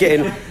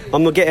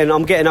 I'm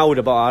getting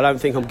older, but I don't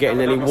think I'm getting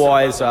any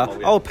wiser.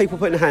 Oh, people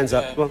putting their hands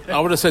up. Well, I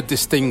would have said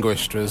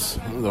distinguished was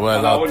the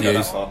word I'd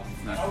use.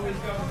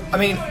 I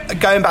mean,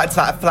 going back to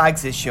that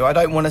flags issue, I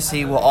don't want to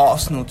see what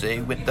Arsenal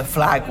do with the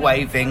flag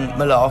waving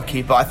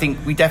malarkey, but I think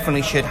we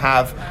definitely should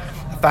have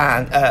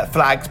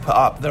flags put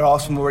up. There are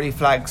some already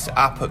flags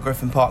up at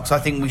Griffin Park, so I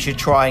think we should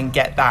try and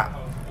get that.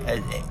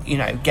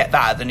 Get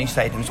that at the new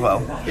stadium as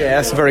well. Yeah,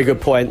 that's a very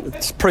good point.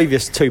 It's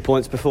previous 2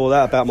 points before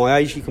that about my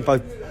age. You can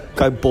both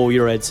go bore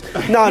your heads.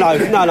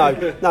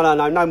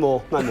 No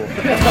more.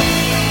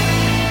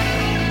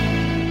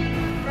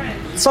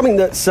 Something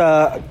that's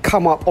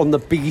come up on the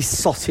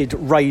besotted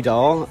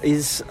radar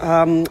is,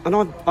 and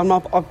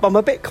I'm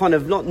a bit kind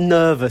of not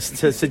nervous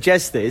to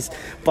suggest this,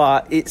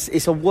 but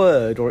it's a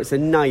word or it's a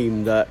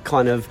name that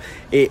kind of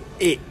it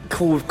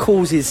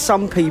causes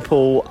some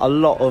people a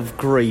lot of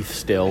grief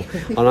still,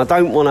 and I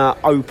don't want to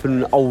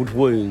open old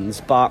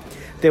wounds, but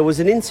there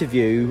was an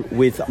interview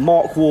with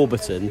Mark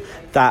Warburton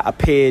that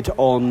appeared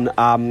on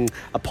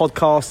a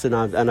podcast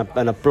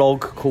and a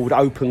blog called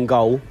Open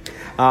Goal.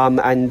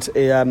 An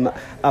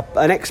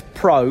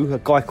ex-pro, a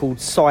guy called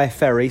Simon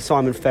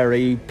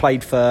Ferry,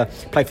 played for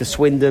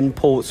Swindon,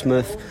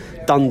 Portsmouth,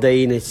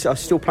 Dundee, and is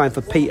still playing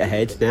for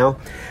Peterhead now.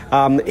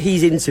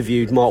 He's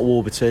interviewed Mark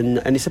Warburton,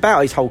 and it's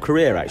about his whole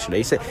career actually.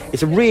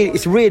 It's a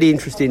really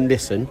interesting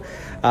listen.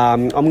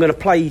 I'm going to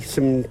play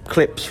some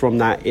clips from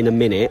that in a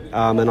minute,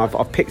 and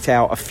I've picked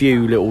out a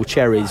few little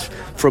cherries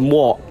from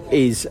what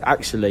is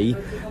actually,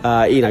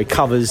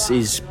 covers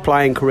his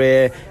playing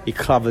career. He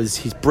covers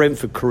his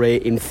Brentford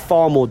career in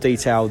far more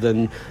detail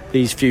than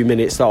these few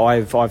minutes that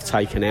I've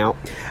taken out.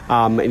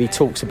 And he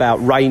talks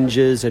about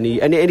Rangers, and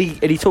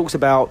he talks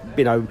about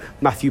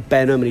Matthew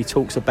Benham, and he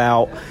talks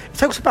about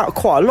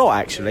quite a lot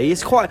actually.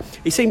 It's quite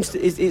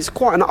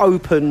an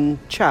open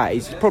chat.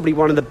 It's probably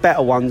one of the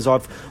better ones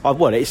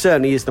it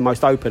certainly is the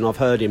most open I've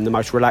heard him, the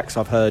most relaxed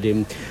I've heard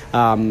him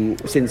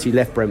since he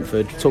left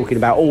Brentford, talking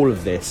about all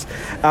of this.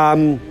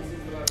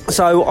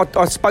 So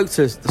I spoke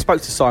to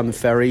Simon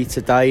Ferry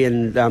today,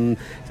 and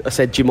I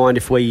said, do you mind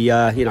if we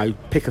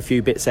pick a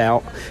few bits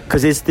out,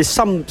 because there's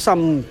some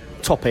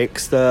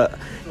topics that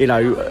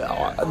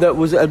that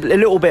was a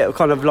little bit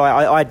kind of like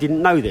I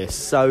didn't know this.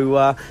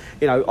 So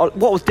what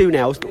we'll do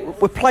now is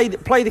we'll play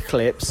the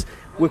clips.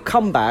 We'll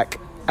come back,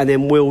 and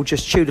then we'll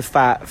just chew the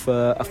fat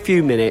for a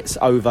few minutes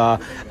over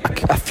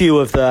a few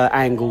of the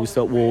angles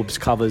that Warbs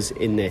covers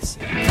in this.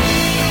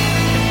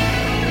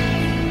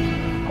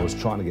 I was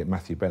trying to get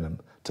Matthew Benham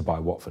to buy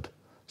Watford.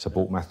 So I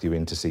brought Matthew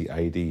in to see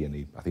AD,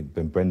 and I think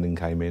when Brendan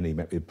came in, he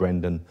met with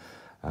Brendan.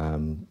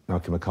 Malcolm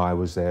Mackay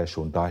was there,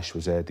 Sean Dyche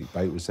was there, Dick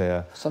Bate was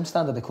there. Some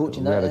standard of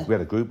coaching we there.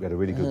 had a group, we had a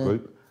really good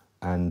group.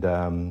 And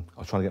I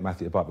was trying to get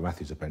Matthew to buy, but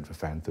Matthew's a Brentford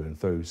fan through and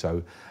through.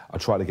 So I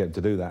tried to get him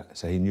to do that.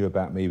 So he knew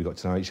about me, we got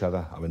to know each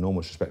other. I have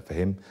enormous respect for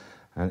him.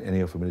 And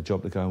he offered me the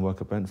job to go and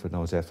work at Brentford, and I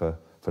was there for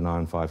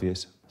 5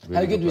 years.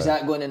 Really How good was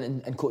that going in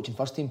and coaching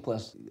first team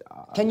players?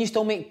 Can you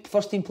still make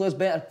first team players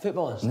better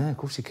footballers? Yeah, of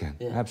course you can.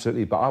 Yeah.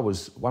 Absolutely. But I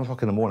was 1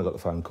 o'clock in the morning, I got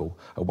the phone call.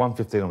 At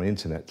 1:15 on the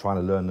internet, trying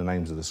to learn the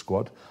names of the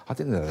squad. I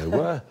didn't know who they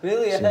were.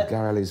 Really? Yeah.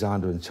 Gary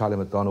Alexander and Charlie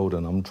McDonald,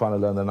 and I'm trying to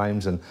learn the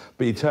names.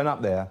 But you turn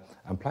up there,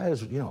 and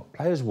players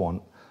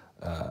want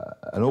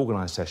an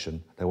organised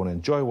session. They want to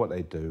enjoy what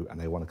they do, and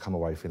they want to come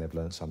away feeling they've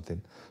learned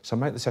something. So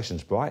make the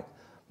sessions bright.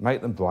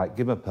 Make them bright,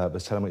 give them a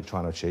purpose, tell them what you're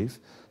trying to achieve.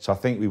 So I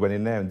think we went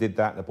in there and did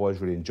that, and the boys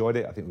really enjoyed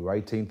it. I think we were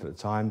 18th at the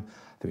time.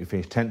 I think we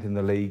finished 10th in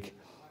the league,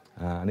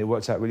 and it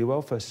worked out really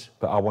well for us.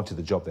 But I wanted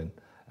the job then,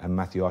 and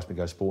Matthew asked me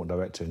to go sporting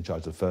director in charge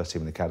of the first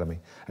team in the academy.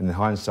 And in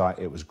hindsight,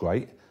 it was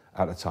great.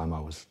 At the time, I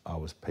was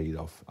peed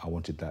off. I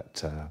wanted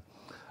that.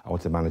 I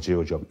wanted a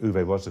managerial job.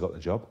 Uwe Rosler got the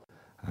job,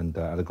 and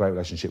I had a great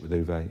relationship with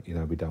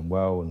Uwe. We'd done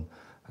well, and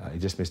he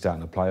just missed out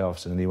in the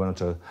playoffs. And then he went on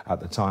to,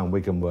 at the time,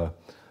 Wigan were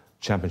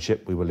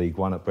Championship, we were League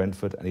One at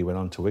Brentford, and he went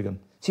on to Wigan.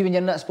 See, when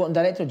you're in that sporting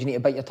director, do you need to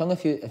bite your tongue a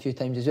few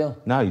times as well?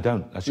 No, you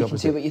don't. That's you can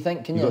say what you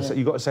think, can you?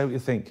 You've got to say what you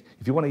think.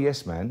 If you want a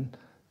yes man,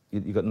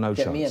 you've got no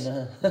Get chance. Me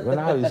in, Well,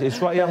 no, it's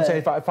right. Yeah, I'm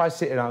saying if I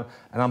sit and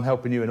I'm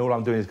helping you, and all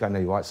I'm doing is going, no,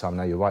 you're right, Simon,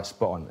 no, you're right,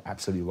 spot on,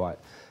 absolutely right.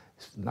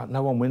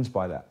 No one wins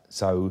by that.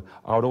 So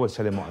I would always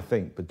tell him what I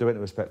think, but do it in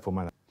a respectful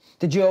manner.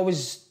 Did you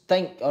always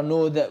think or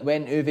know that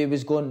when Uwe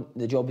was going,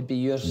 the job would be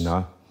yours?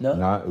 No.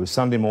 It was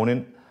Sunday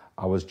morning.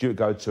 I was due to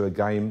go to a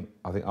game,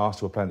 I think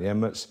Arsenal were playing at the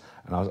Emirates,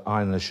 and I was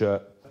ironing a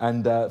shirt.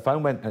 And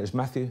phone went, and it was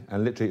Matthew,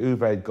 and literally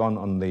Uwe had gone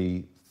on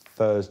the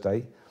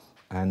Thursday,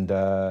 and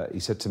he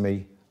said to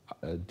me,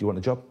 do you want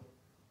a job?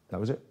 That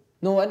was it.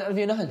 No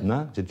interview, nothing?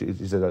 No.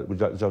 He said, would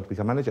you like the job to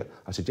become manager?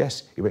 I said,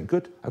 yes. He went,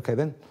 good. OK,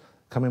 then,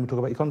 come in and we'll talk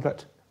about your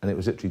contract. And it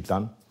was literally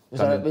done.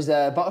 Was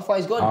the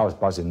butterflies gone? I was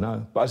buzzing,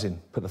 buzzing.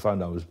 Put the phone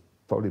down, I was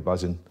probably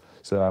buzzing.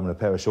 So I'm in a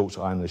pair of shorts,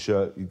 ironing a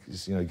shirt,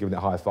 giving it a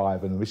high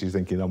five, and Richie's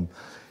thinking I'm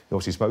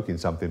obviously smoking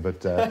something,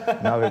 but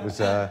no, it was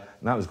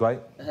great,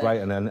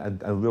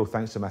 and a real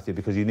thanks to Matthew,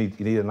 because you need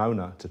an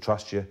owner to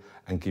trust you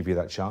and give you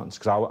that chance.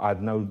 Because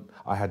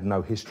I had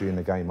no history in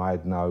the game, I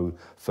had no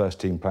first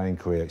team playing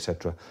career,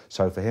 etc.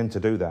 So for him to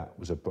do that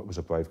was a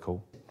brave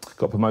call.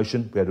 Got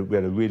promotion. We had a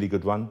really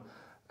good run,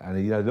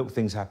 and little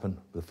things happen.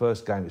 The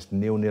first game, it's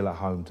 0-0 at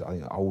home to, I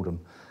think, Oldham.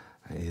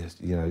 And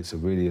it's a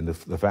really, and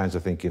the fans are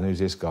thinking, who's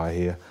this guy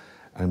here?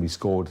 And we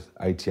scored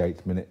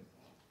 88th minute.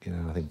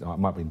 I think it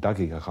might have been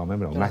Dougie, I can't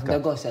remember, or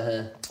Macca.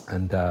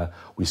 And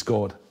we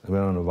scored, and we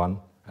went on a run.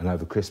 And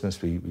over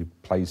Christmas, we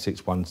played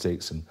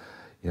 6-1-6,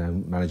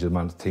 and manager of the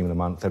month, team of the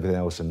month, everything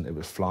else, and it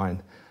was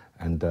flying.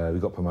 And we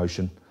got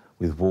promotion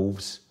with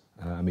Wolves,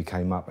 and we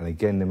came up. And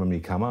again, then when we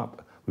come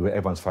up, we were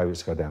everyone's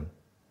favourites to go down.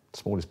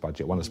 Smallest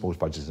budget, one of the smallest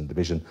budgets in the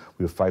division.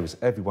 We were favourites.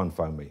 Everyone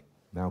phoned me.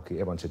 Malky,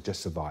 everyone said,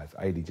 just survive.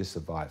 AD, just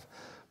survive.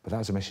 But that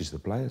was a message to the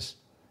players.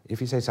 If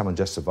you say someone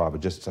just survive, or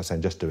just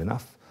saying just do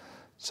enough.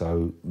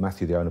 So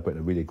Matthew, the owner, put in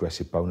a really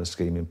aggressive bonus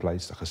scheme in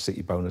place, like a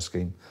City bonus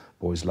scheme.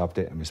 Boys loved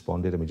it and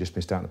responded, and we just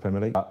missed out in the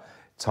Premier League.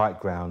 Tight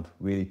ground,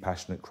 really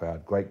passionate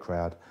crowd, great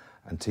crowd,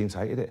 and teams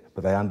hated it,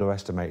 but they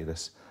underestimated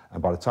us.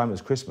 And by the time it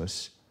was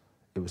Christmas,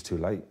 it was too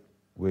late.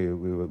 We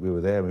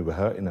were there, and we were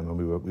hurting them, and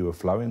we were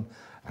flowing.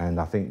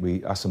 And I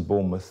think us and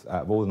Bournemouth,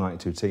 out of all the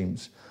 92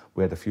 teams,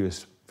 we had the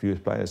fewest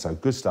players. So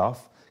good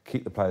staff,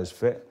 keep the players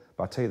fit.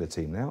 But I tell you the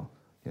team now,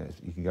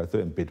 you can go through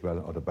it in Bidwell,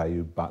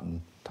 Odebayu,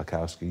 Button,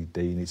 Tarkowski,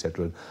 Dean,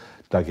 etc.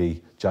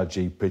 Dougie,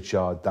 Judgy,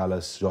 Pritchard,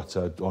 Dallas,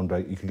 Jota,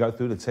 Andre. You can go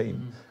through the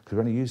team, because we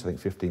only used, I think,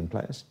 15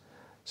 players.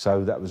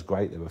 So that was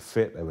great. They were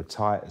fit, they were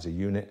tight as a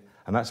unit.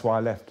 And that's why I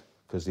left,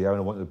 because the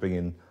owner wanted to bring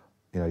in,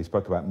 he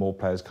spoke about more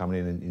players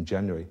coming in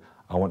January.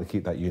 I want to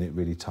keep that unit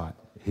really tight.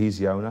 He's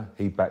the owner,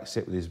 he backs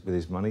it with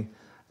his money,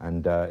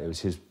 and it was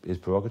his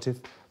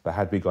prerogative. But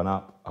had we gone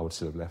up, I would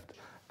still have left.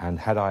 And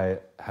had I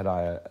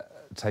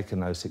taken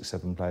those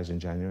 6-7 players in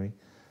January,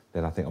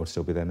 then I think I would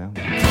still be there now.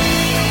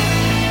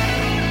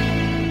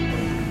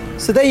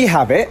 So there you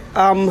have it.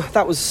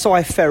 That was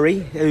Si Ferry,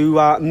 who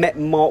met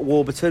Mark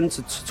Warburton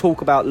to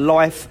talk about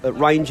life at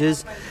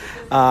Rangers,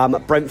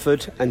 at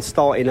Brentford, and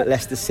starting at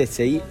Leicester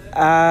City.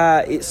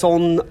 It's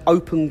on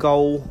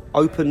open-goal.co.uk.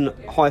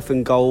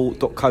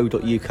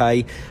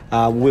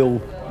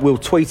 We'll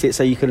tweet it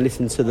so you can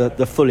listen to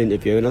the full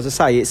interview. And as I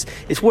say,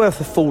 it's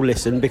worth a full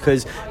listen,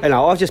 because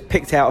I've just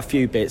picked out a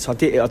few bits. I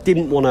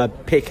didn't want to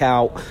pick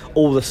out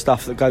all the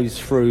stuff that goes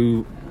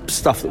through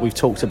stuff that we've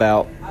talked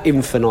about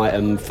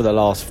infinitum for the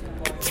last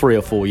 3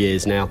 or 4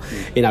 years now,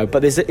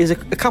 but there's a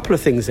couple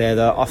of things there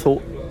that I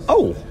thought,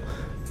 and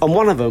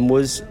one of them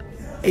was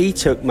he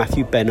took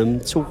Matthew Benham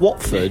to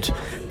Watford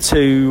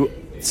to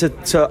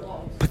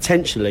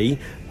potentially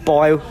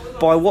buy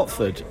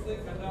Watford.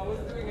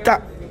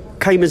 That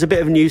came as a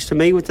bit of news to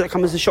me. Did that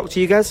come as a shock to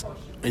you guys?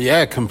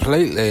 Yeah,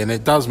 completely, and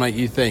it does make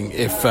you think,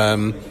 if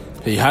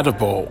he had have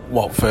bought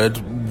Watford,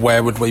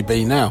 where would we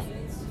be now?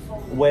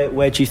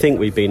 Where do you think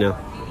we'd be now?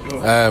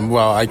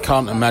 Well, I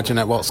can't imagine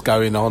that what's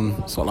going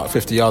on, sort of like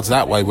 50 yards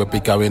that way, would be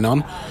going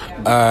on.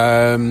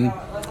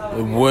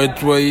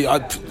 Would we?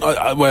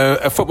 We're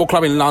a football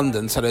club in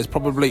London, so there's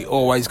probably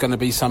always going to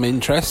be some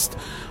interest.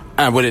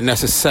 And would it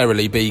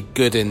necessarily be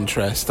good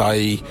interest,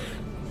 i.e.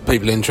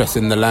 people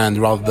interested in the land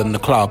rather than the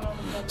club?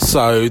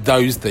 So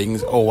those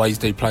things always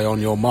do play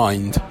on your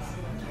mind.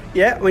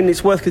 Yeah, I mean,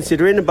 it's worth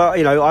considering, but,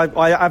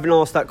 I haven't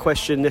asked that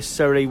question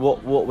necessarily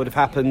what would have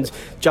happened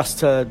just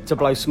to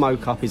blow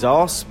smoke up his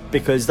arse,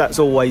 because that's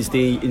always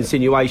the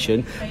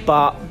insinuation.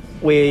 But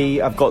we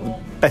have got the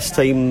best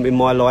team in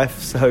my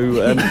life,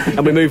 so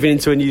and we're moving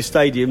into a new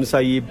stadium, so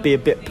you'd be a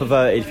bit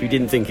perverted if you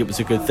didn't think it was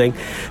a good thing.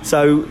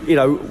 So,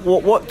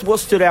 what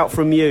stood out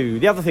from you?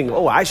 The other thing,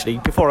 actually,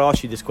 before I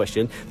ask you this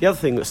question, the other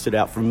thing that stood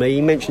out from me,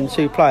 you mentioned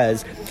 2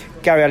 players,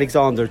 Gary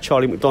Alexander and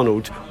Charlie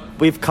McDonald.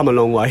 We've come a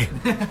long way.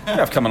 Yeah,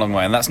 I've come a long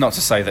way, and that's not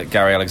to say that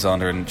Gary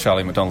Alexander and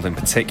Charlie McDonald in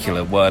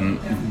particular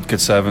weren't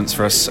good servants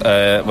for us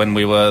when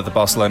we were the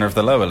Barcelona of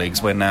the lower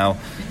leagues. We're now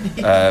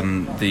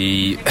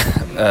the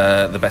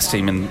best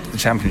team in the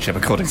Championship,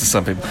 according to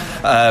some people.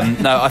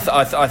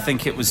 I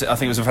think it was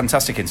a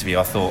fantastic interview.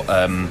 I thought.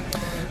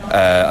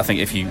 I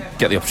think if you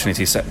get the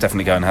opportunity,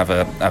 definitely go and have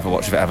a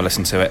watch of it, have a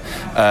listen to it.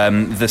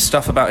 The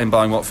stuff about him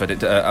buying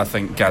Watford, I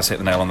think Gaz hit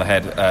the nail on the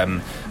head.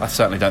 I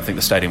certainly don't think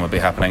the stadium would be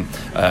happening.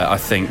 I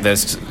think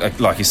there's,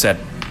 like you said,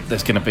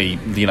 there's going to be,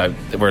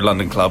 we're a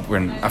London club, we're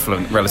in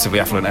relatively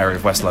affluent area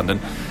of West London.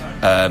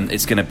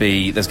 There's going to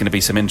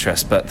be some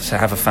interest, but to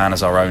have a fan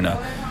as our owner,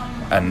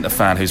 and a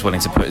fan who's willing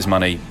to put his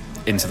money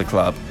into the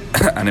club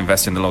and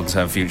invest in the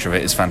long-term future of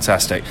it is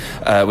fantastic.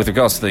 With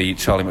regards to the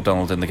Charlie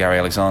McDonald and the Gary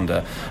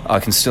Alexander, I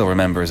can still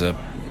remember as a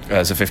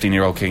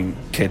 15-year-old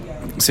kid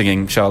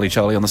singing Charlie,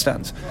 Charlie on the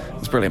stands. It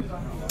was brilliant.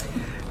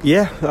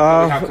 Yeah. We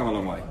have come a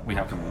long way.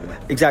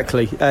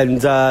 Exactly.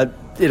 And, and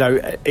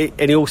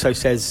he also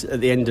says at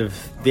the end of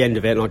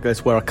it, and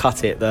that's where I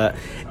cut it, that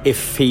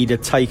if he'd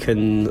have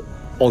taken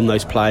on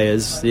those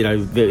players,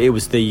 it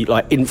was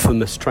the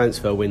infamous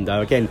transfer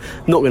window. Again,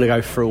 not going to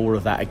go through all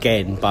of that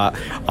again, but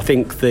I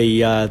think the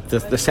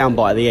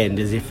soundbite at the end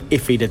is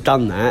if he'd have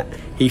done that,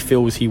 he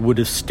feels he would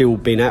have still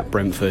been at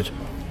Brentford.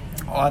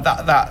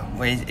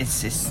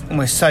 It's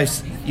almost so,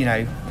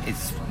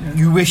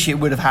 you wish it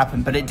would have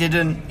happened, but it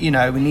didn't. We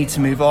need to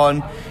move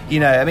on.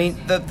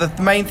 The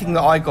main thing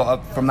that I got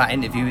up from that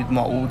interview with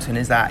Mark Walton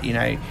is that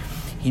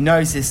he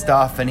knows his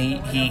stuff and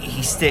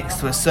he sticks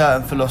to a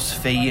certain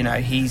philosophy.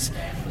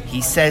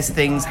 He says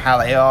things how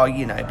they are,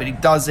 but he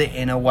does it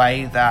in a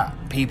way that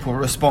people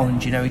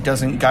respond. He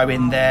doesn't go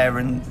in there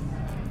and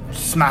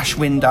smash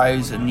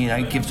windows and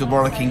gives a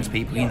rollicking to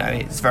people.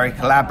 It's very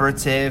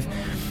collaborative.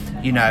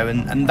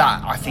 And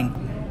that I think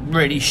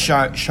really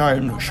shone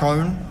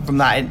from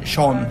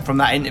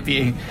that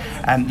interview.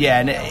 And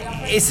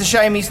it's a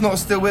shame he's not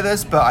still with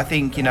us, but I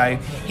think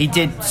he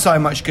did so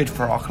much good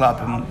for our club,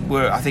 and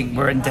I think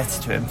we're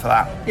indebted to him for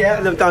that.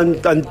 Yeah,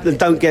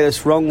 don't get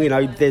us wrong.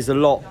 There's a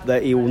lot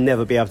that he will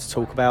never be able to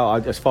talk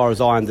about. As far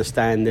as I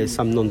understand, there's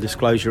some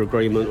non-disclosure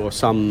agreement or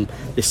an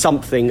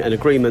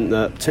agreement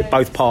that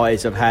both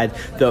parties have had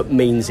that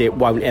means it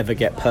won't ever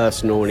get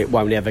personal and it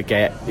won't ever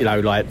get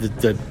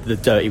the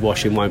dirty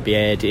washing won't be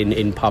aired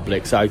in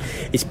public. So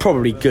it's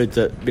probably good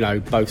that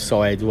both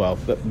sides. Well,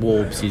 that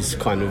Warbs is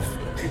kind of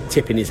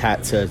tipping his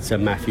hat to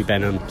Matthew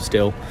Benham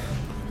still.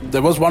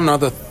 There was one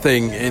other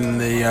thing in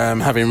the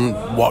having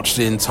watched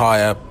the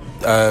entire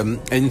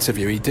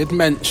interview. He did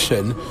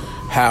mention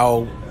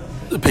how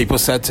people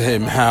said to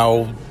him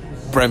how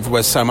Brentford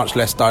was so much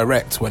less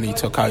direct when he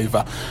took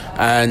over,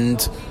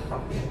 and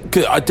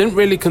I didn't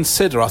really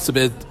consider us to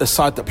be a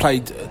side that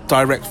played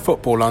direct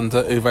football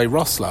under Uwe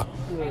Rosler.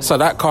 So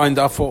that kind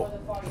of, I thought,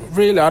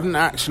 really, that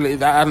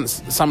hadn't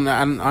something that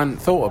I hadn't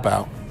thought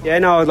about. Yeah,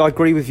 no, I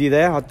agree with you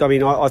there. I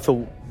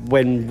thought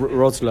when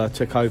Rosler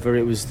took over,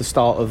 it was the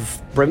start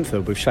of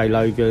Brentford with Shay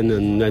Logan,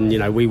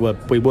 and we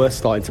were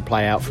starting to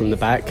play out from the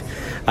back.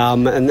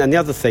 And the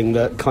other thing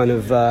that kind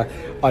of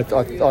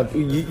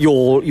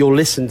you'll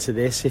listen to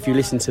this. If you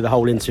listen to the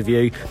whole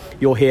interview,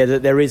 you'll hear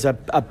that there is a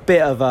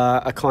bit of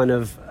a kind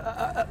of.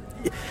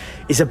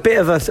 It's a bit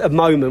of a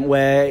moment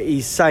where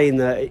he's saying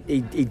that he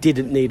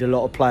didn't need a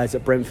lot of players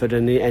at Brentford,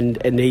 and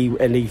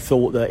he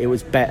thought that it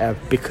was better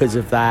because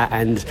of that,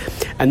 and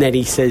then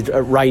he said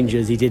at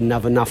Rangers he didn't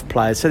have enough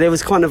players. So there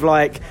was kind of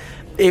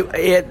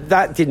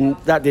that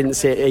didn't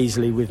sit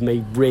easily with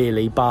me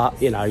really, but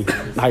hey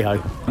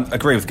ho.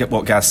 Agree with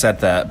what Gaz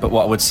said there, but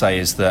what I would say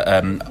is that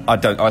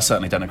I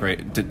certainly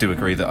do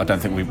agree that I don't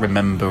think we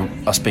remember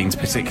us being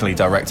particularly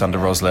direct under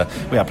Rosler.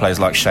 We had players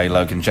like Shay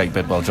Logan, Jake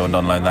Bidwell joined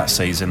on loan that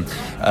season,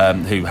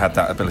 who had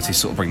that ability to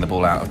sort of bring the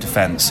ball out of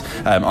defence.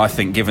 I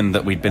think given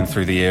that we'd been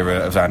through the era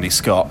of Andy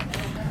Scott,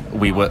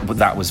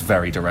 that was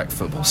very direct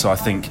football. So I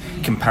think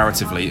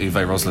comparatively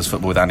Uwe Rosler's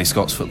football with Andy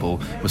Scott's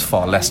football was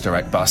far less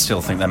direct, but I still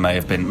think there may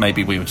have been,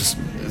 maybe we were just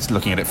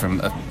looking at it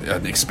from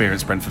an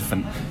experienced Brentford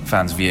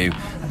fan's view,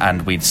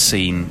 and we'd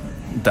seen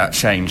that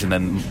change, and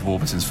then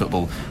Warburton's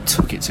football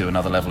took it to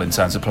another level in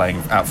terms of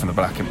playing out from the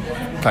back and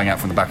playing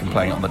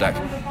it on the deck.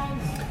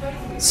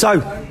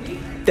 So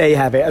there you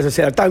have it. As I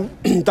said, I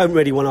don't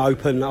really want to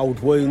open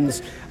old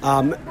wounds.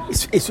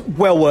 It's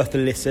well worth a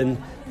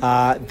listen.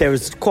 There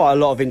was quite a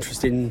lot of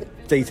interesting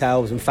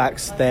details and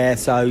facts there.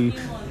 So,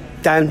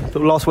 Dan,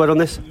 last word on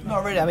this?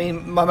 Not really. I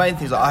mean, my main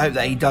thing is I hope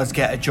that he does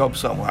get a job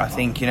somewhere. I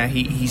think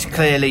he's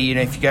clearly,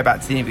 if you go back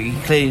to the interview,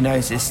 he clearly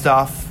knows his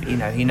stuff.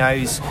 He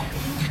knows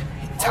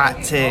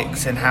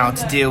tactics and how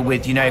to deal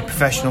with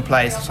professional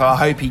players. So I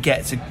hope he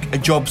gets a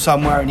job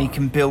somewhere and he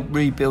can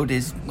rebuild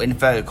his, in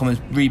inverted commas,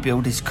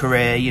 rebuild his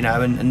career,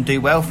 and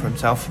do well for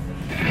himself.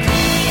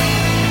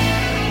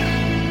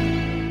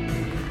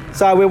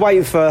 So we're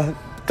waiting for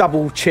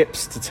double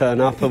chips to turn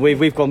up, and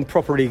we've gone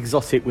properly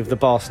exotic with the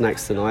bar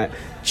snacks tonight.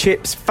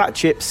 Chips, fat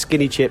chips,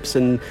 skinny chips,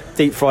 and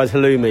deep fried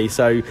halloumi.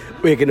 So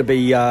we're going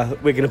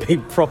to be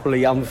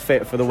properly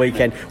unfit for the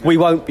weekend. We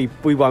won't be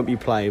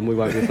playing.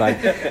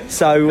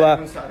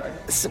 So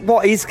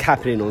what is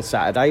happening on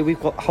Saturday? We've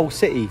got Hull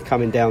City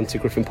coming down to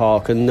Griffin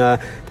Park, and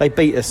they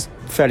beat us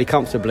fairly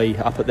comfortably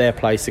up at their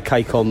place, the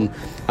Cake-On,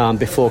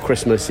 before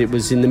Christmas. It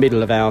was in the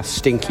middle of our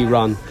stinky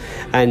run,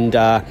 and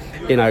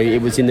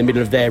it was in the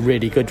middle of their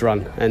really good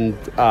run. And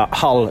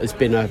Hull has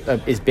been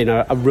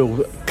a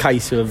real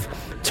case of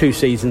 2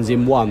 seasons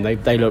in one.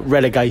 They look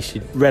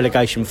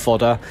relegation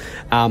fodder,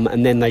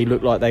 and then they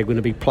look like they're going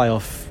to be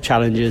playoff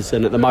challengers.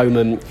 And at the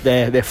moment,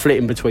 they're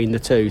flitting between the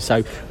two.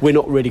 So we're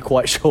not really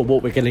quite sure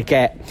what we're going to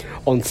get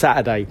on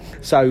Saturday.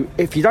 So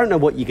if you don't know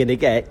what you're going to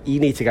get,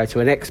 you need to go to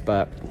an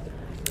expert.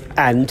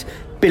 And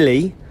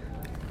Billy,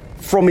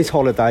 from his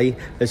holiday,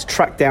 has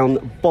tracked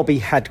down Bobby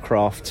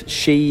Hadcraft.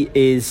 She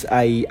is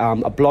a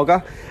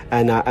blogger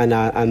and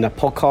a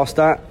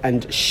podcaster,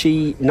 and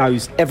she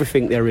knows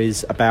everything there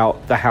is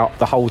about the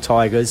whole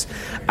Tigers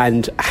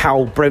and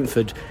how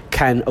Brentford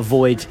can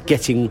avoid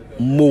getting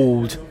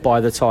mauled by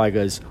the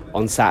Tigers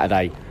on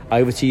Saturday.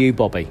 Over to you,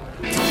 Bobby.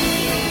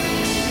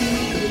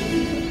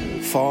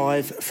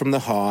 5 from the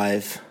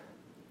Hive,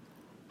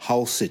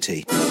 Hull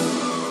City.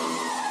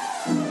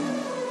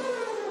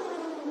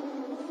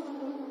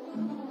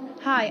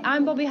 Hi,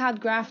 I'm Bobby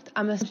Hadcraft.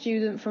 I'm a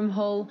student from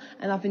Hull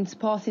and I've been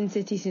supporting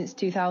City since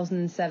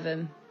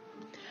 2007.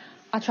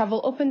 I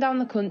travel up and down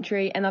the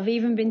country and I've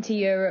even been to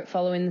Europe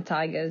following the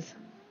Tigers.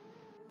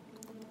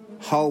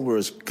 Hull were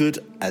as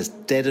good as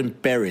dead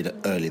and buried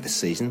early this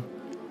season.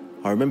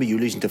 I remember you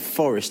losing to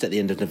Forest at the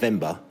end of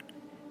November.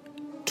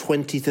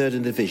 23rd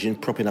in the division,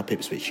 propping up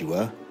Ipswich you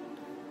were.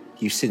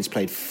 You've since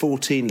played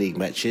 14 league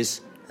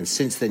matches, and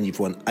since then you've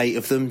won 8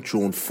 of them,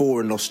 drawn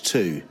 4 and lost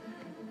 2,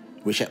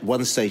 which at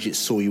one stage it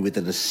saw you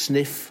within a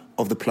sniff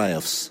of the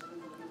playoffs.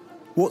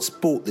 What's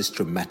brought this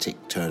dramatic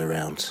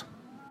turnaround?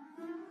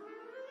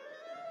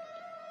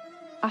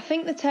 I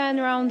think the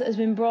turnaround has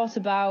been brought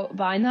about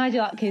by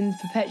Nigel Atkins'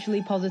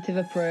 perpetually positive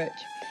approach.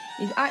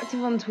 He's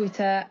active on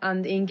Twitter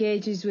and he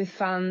engages with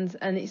fans,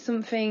 and it's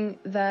something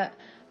that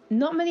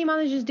not many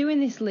managers do in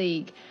this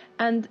league,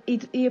 and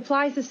he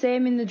applies the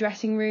same in the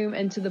dressing room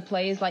and to the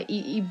players. Like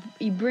he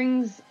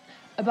brings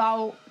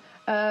about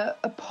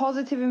a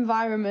positive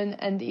environment,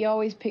 and he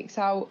always picks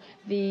out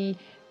the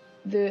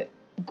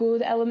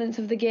good elements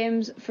of the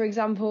games. For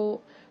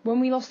example, when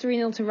we lost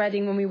 3-0 to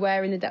Reading when we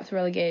were in the depth of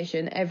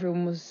relegation,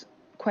 everyone was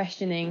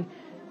questioning,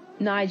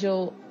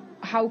 Nigel,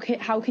 how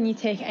can you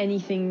take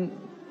anything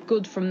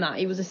good from that?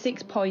 It was a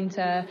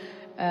 6-pointer.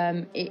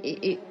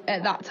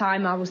 At that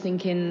time I was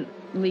thinking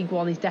League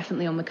One is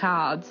definitely on the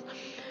cards.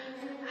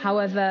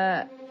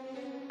 However,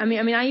 I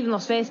mean I even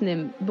lost faith in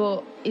him,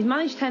 but he's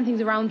managed to turn things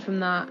around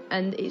from that,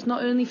 and it's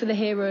not only for the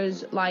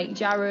heroes like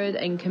Jared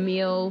and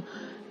Camille,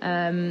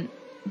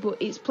 but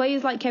it's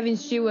players like Kevin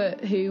Stewart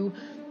who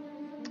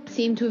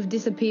seem to have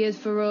disappeared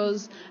for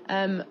us.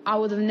 I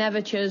would have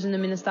never chosen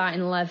them in the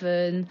starting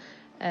 11,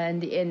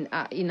 and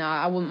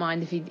I wouldn't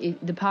mind if he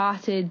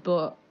departed,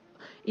 but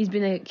he's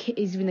been a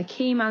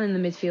key man in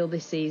the midfield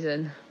this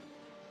season.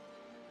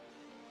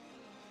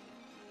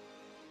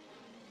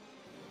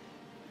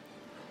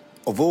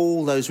 Of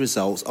all those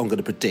results, I'm going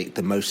to predict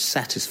the most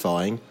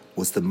satisfying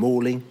was the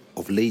mauling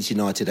of Leeds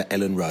United at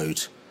Ellen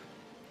Road.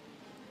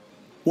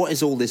 What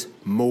is all this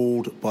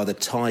mauled by the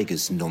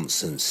Tigers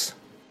nonsense?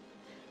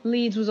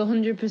 Leeds was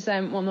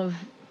 100%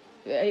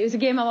 it was a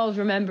game I'll always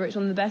remember. It's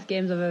one of the best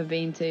games I've ever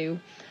been to.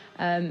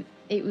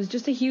 It was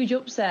just a huge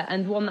upset,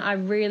 and one that I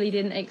really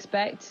didn't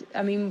expect.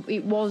 I mean,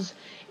 it was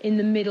in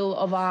the middle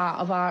of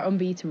our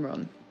unbeaten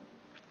run,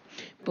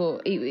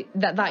 but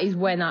that is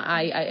when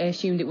I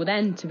assumed it would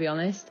end, to be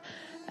honest.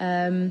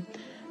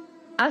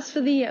 As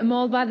for the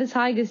mauled by the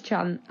Tigers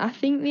chant, I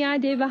think the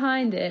idea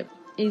behind it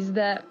is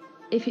that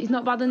if it's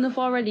not bad enough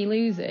already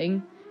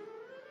losing,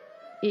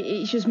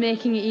 it's just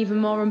making it even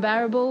more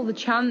unbearable. The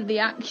chant, the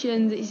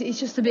actions, it's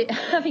just a bit,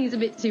 I think it's a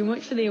bit too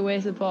much for the away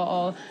support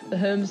or the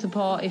home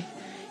support, if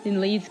in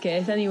Leeds'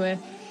 case anyway.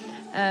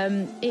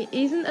 It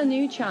isn't a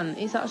new chant,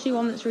 it's actually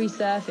one that's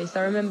resurfaced.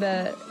 I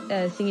remember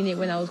singing it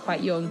when I was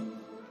quite young.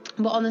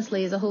 But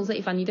honestly, as a Hull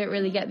City fan, you don't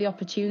really get the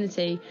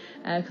opportunity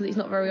because it's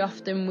not very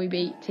often we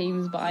beat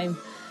teams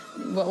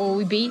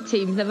we beat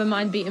teams, never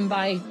mind beaten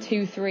by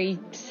 2-3,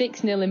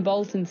 6-0 in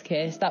Bolton's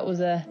case. That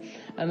was a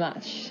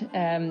match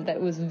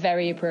that was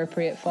very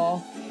appropriate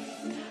for.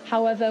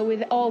 However,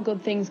 with all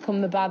good things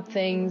come the bad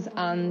things,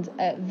 and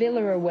at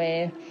Villa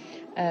away,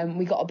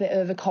 we got a bit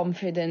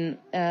overconfident,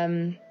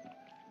 and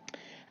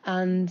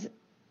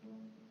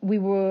we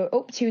were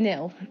up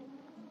 2-0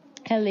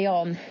 early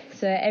on,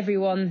 so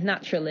everyone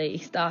naturally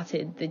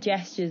started the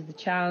gestures, the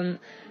chant.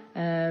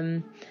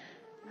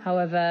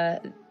 However,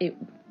 it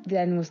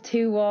then was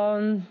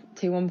 2-1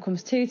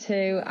 becomes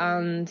 2-2,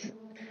 and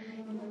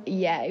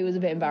yeah, it was a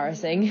bit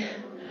embarrassing.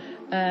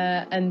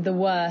 And the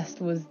worst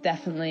was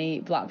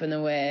definitely Blackburn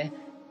away,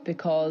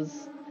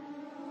 because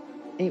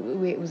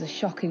it was a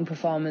shocking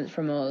performance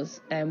from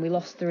us, and we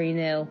lost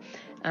 3-0,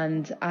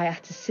 and I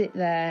had to sit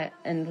there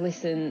and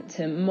listen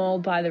to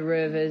Mauled by the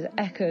Rovers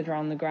echoed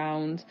around the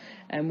ground,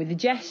 and with the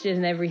gestures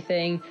and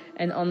everything,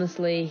 and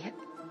honestly,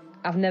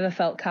 I've never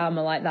felt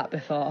calmer like that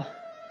before.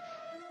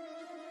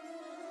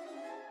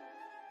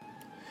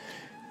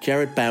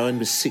 Jared Bowen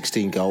with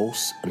 16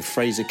 goals and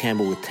Fraser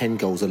Campbell with 10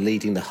 goals are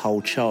leading the Hull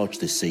charge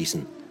this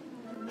season.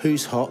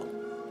 Who's hot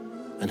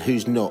and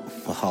who's not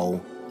for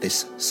Hull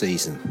this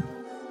season?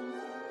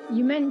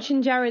 You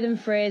mentioned Jared and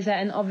Fraser,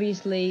 and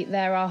obviously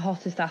they're our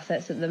hottest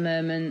assets at the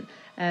moment.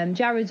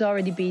 Jared's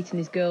already beaten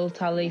his goal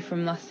tally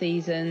from last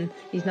season.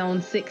 He's now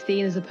on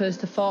 16 as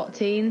opposed to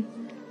 14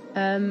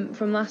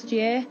 from last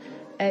year.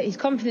 His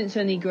confidence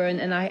only grown,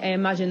 and I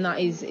imagine that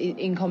is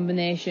in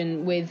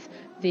combination with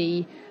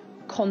the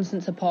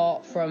constant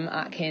support from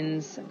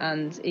Atkins,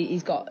 and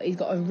he's got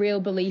a real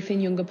belief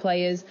in younger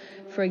players.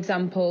 For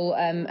example,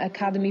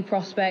 academy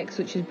prospects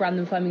such as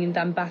Brandon Fleming and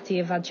Dan Batty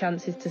have had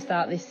chances to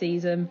start this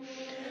season.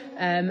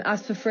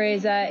 As for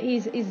Fraser,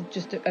 he's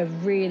just a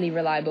really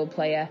reliable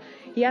player.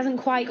 He hasn't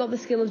quite got the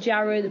skill of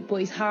Jared, but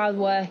he's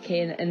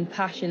hard-working and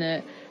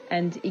passionate,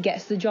 and he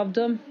gets the job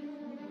done.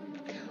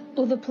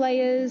 Other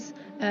players,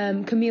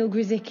 Kamil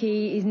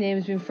Grzycki, his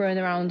name's been thrown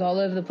around all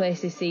over the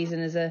place this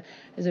season as a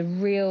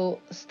real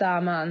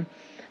star man.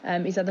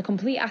 He's had a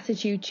complete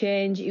attitude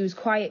change. He was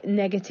quite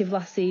negative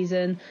last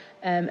season,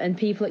 and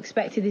people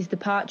expected his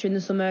departure in the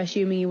summer,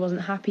 assuming he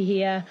wasn't happy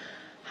here.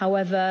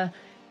 However,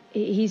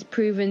 he's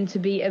proven to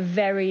be a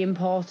very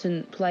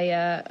important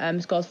player.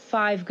 Scores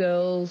 5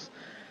 goals,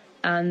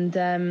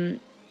 and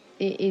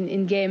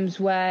in games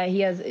where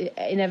he has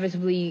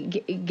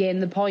inevitably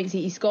gained the points,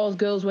 he scores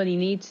goals when he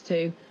needs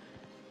to.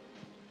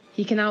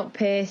 He can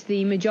outpace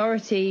the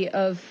majority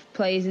of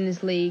players in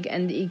this league,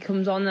 and he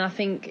comes on, and I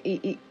think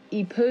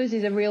he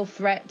poses a real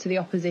threat to the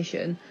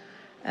opposition.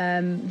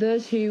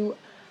 Those who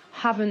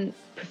haven't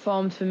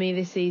performed for me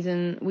this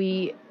season,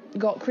 we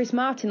got Chris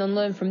Martin on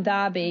loan from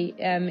Derby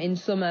in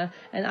summer,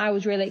 and I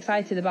was really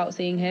excited about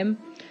seeing him.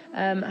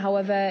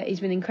 However, he's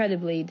been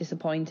incredibly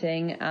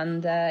disappointing,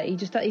 and he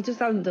just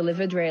hasn't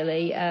delivered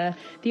really.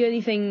 The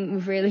only thing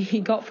we've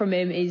really got from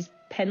him is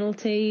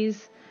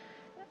penalties,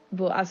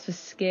 but as for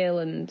skill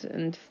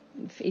and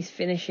his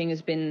finishing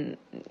has been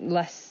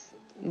less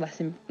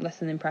than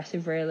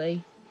impressive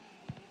really.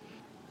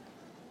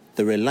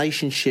 The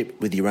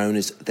relationship with your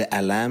owners, the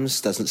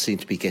Alams, doesn't seem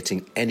to be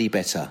getting any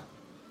better.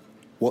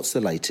 What's the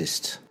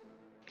latest?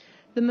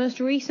 The most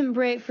recent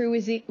breakthrough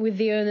with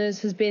the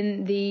owners has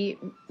been the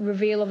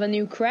reveal of a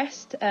new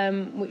crest,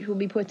 which will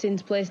be put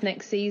into place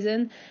next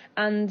season.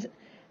 And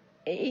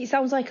it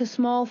sounds like a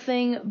small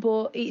thing,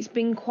 but it's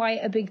been quite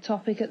a big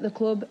topic at the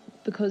club,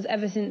 because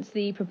ever since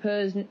the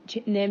proposed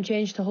name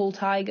change to Hull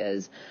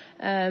Tigers,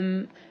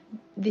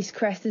 this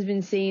crest has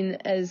been seen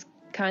as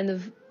kind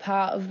of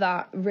part of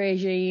that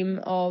regime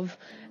of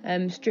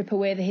strip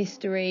away the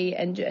history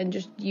and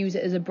just use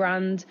it as a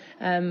brand,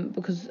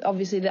 because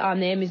obviously our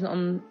name isn't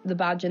on the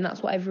badge, and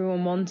that's what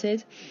everyone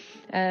wanted.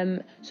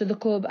 So the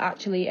club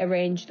actually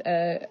arranged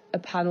a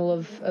panel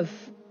of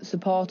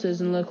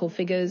supporters and local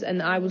figures,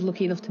 and I was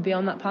lucky enough to be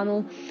on that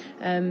panel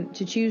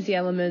to choose the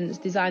elements,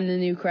 design the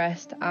new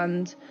crest,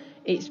 and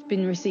it's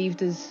been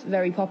received as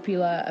very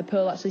popular. A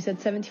poll actually said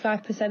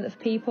 75% of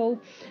people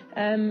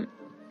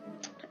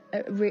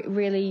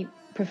really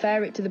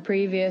prefer it to the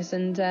previous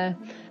and are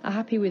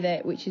happy with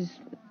it, which is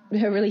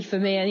a relief for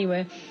me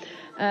anyway.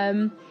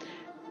 And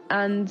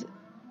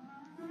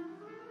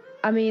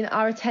I mean,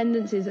 our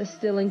attendances are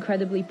still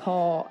incredibly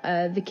poor.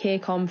 The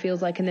KCOM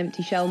feels like an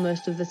empty shell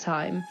most of the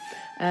time.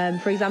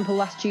 For example,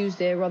 last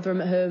Tuesday, Rotherham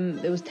at home,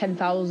 there was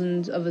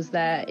 10,000 of us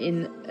there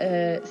in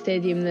a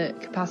stadium that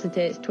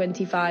capacitates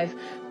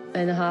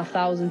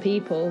 25,500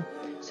 people.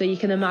 So you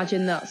can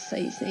imagine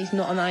it's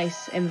not a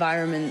nice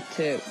environment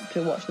to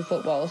watch the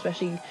football,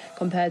 especially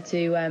compared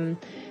to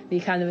the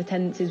kind of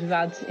attendances we've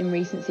had in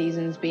recent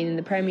seasons, being in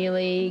the Premier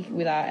League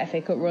with our FA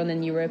Cup run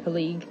and Europa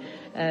League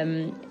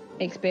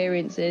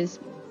experiences.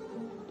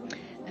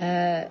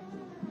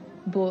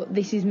 But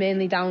this is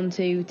mainly down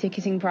to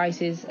ticketing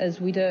prices, as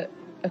we don't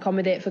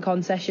accommodate for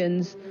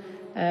concessions,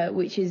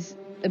 which is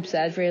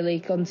absurd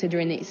really,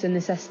 considering it's a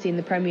necessity in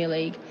the Premier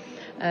League.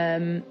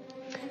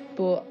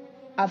 But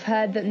I've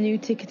heard that new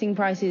ticketing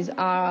prices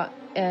are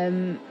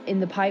in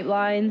the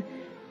pipeline,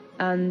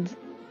 and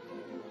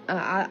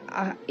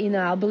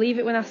I'll believe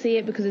it when I see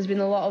it, because there's been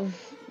a lot of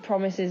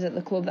promises at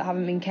the club that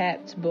haven't been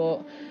kept,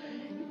 but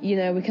we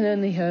can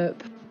only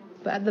hope.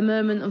 But at the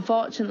moment,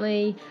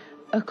 unfortunately,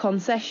 a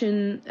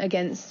concession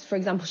against, for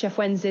example, Sheff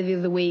Wednesday the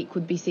other week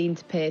would be seen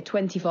to pay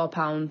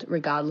 £24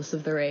 regardless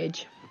of their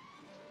age.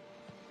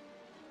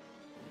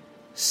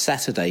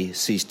 Saturday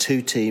sees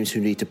two teams who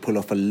need to pull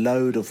off a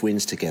load of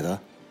wins together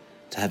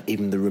to have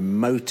even the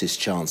remotest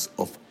chance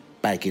of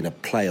bagging a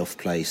playoff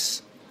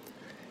place.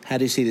 How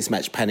do you see this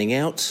match panning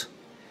out?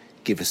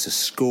 Give us a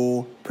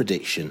score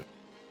prediction.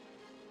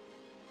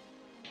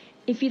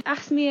 If you'd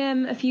asked me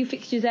a few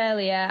fixtures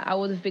earlier, I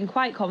would have been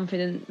quite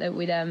confident that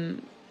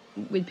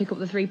we'd pick up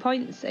the 3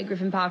 points at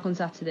Griffin Park on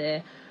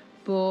Saturday.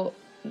 But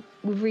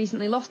we've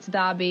recently lost to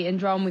Derby and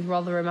drawn with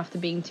Rotherham after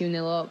being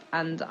 2-0 up,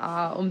 and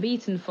our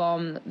unbeaten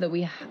form that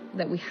we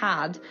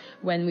had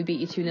when we beat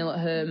you 2-0 at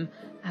home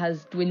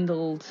has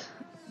dwindled,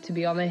 to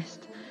be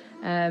honest.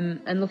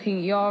 And looking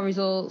at your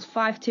results,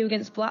 5-2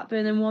 against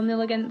Blackburn and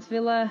 1-0 against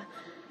Villa,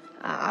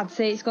 I'd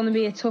say it's going to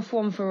be a tough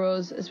one for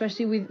us,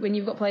 especially when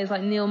you've got players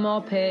like Neil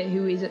Maupay,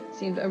 who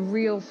seems a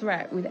real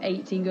threat with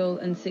 18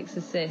 goals and 6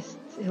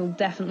 assists. He'll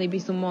definitely be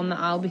someone that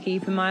I'll be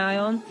keeping my eye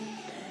on.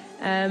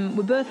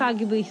 We're both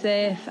arguably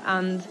safe,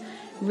 and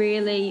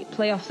really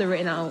playoffs are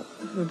written out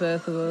for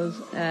both of us.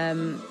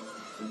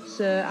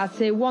 So I'd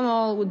say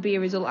 1-1 would be a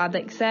result I'd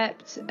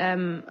accept.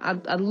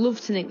 I'd love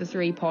to nick the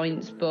 3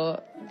 points,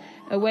 but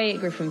away at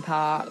Griffin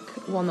Park,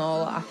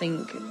 1-1 I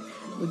think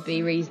would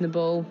be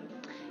reasonable.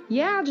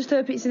 yeah, I just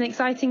hope it's an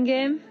exciting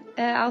game.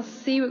 I'll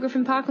see you at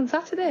Griffin Park on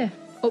Saturday.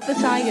 Up the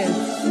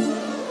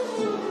Tigers.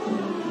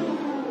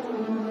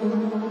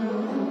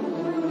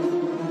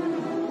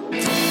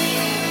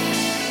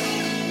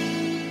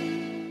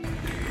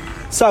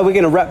 So we're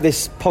going to wrap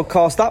this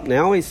podcast up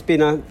now. It's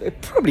been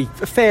probably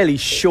a fairly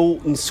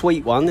short and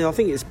sweet one. I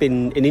think it's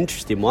been an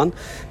interesting one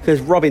because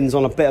Robin's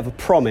on a bit of a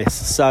promise.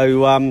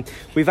 So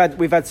we've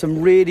had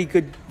some really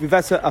good. We've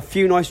had a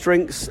few nice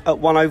drinks at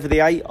 1 over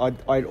the 8.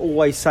 I'd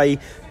always say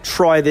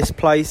try this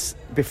place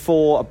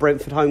before a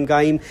Brentford home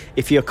game.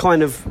 If you want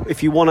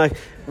to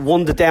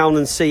wander down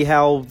and see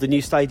how the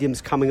new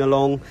stadium's coming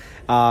along.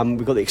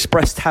 We've got the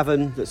Express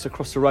Tavern that's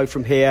across the road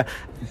from here.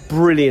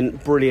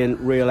 Brilliant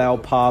Real Ale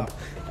pub.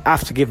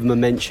 Have to give them a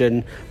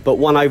mention, but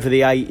 1 over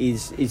the 8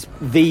 is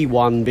the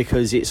one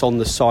because it's on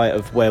the site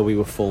of where we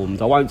were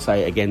formed. I won't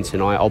say it again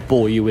tonight. I'll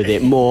bore you with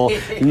it more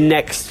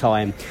next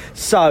time.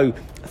 So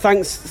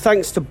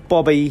thanks to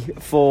Bobby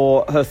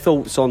for her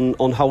thoughts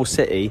on Hull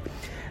City.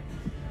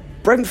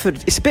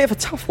 Brentford, it's a bit of a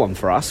tough one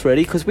for us,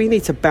 really, because we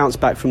need to bounce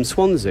back from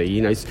Swansea.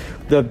 You know,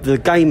 the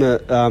game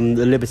at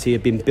the Liberty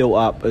had been built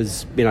up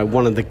as, you know,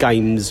 one of the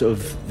games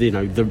of, you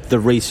know,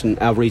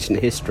 our recent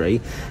history.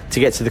 To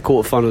get to the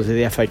quarterfinals of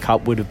the FA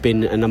Cup would have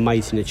been an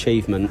amazing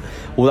achievement.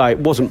 Although it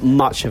wasn't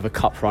much of a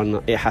cup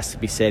run, it has to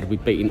be said.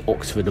 We'd beaten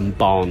Oxford and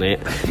Barnet,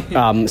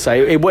 so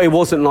it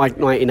wasn't like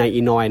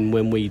 1989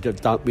 when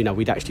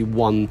we'd actually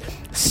won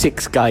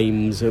 6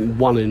 games and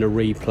one in a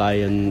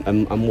replay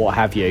and what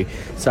have you.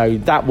 So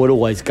that would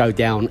always go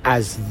down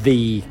as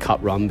the cup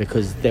run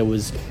because there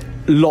was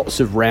lots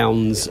of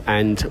rounds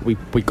and we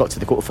got to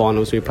the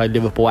quarterfinals. We played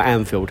Liverpool at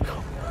Anfield,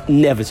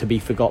 never to be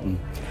forgotten.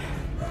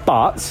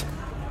 But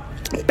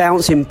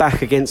bouncing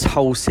back against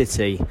Hull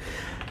City,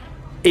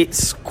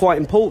 it's quite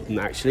important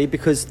actually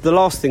because the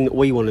last thing that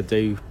we want to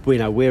do,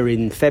 we're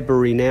in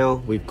February now.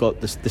 We've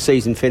got the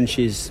season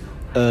finishes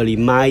early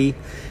May.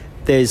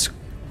 There's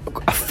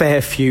a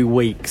fair few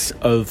weeks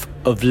of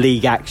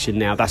league action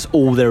now. That's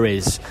all there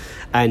is.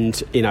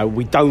 And, you know,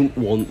 we don't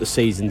want the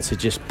season to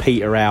just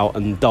peter out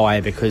and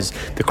die because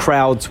the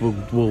crowds will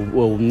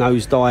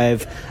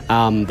nosedive.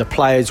 The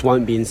players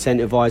won't be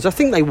incentivised. I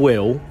think they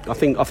will. I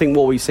think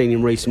what we've seen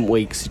in recent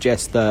weeks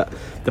suggests that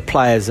the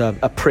players are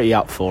pretty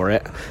up for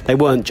it. They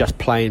weren't just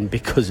playing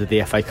because of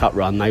the FA Cup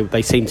run.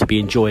 They seem to be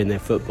enjoying their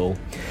football.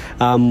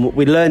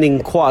 We're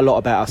learning quite a lot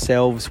about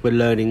ourselves. We're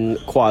learning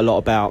quite a lot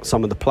about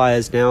some of the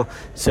players now.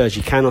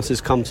 Sergi Canos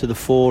has come to the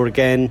fore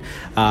again.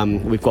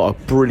 We've got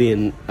a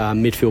brilliant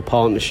midfield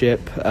partnership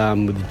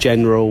with the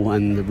General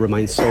and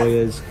Romain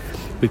Sawyers.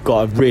 We've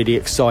got a really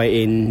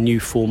exciting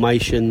new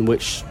formation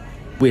which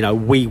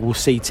we will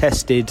see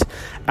tested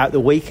at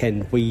the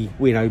weekend.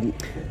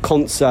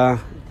 Konsa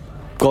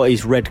got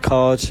his red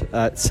card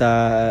at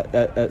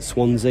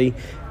Swansea.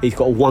 He's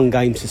got a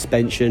 1-game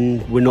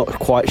suspension. We're not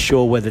quite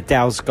sure whether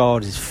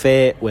Dalsgaard is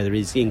fit, whether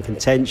he's in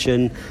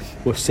contention.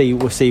 We'll see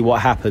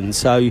what happens.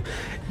 So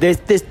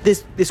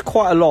there's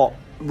quite a lot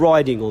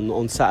riding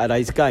on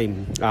Saturday's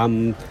game.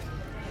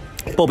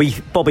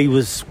 Bobby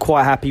was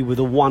quite happy with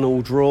a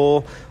 1-1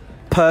 draw.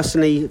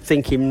 Personally,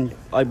 thinking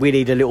we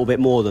need a little bit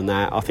more than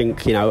that. I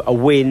think a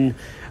win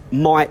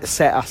might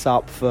set us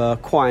up for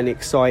quite an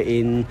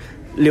exciting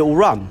little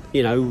run.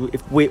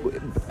 If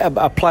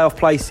a playoff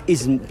place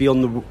isn't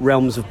beyond the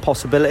realms of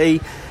possibility,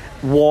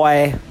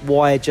 why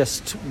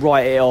just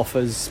write it off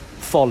as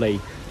folly?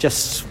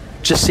 Just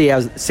see how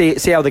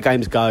the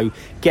games go.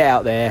 Get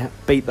out there,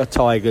 beat the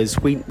Tigers.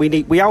 We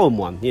owe them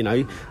one.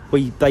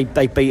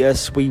 They beat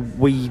us. We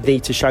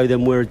need to show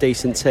them we're a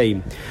decent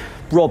team.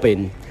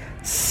 Robin,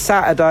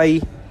 Saturday,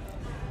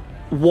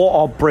 what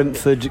are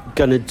Brentford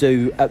going to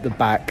do at the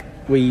back?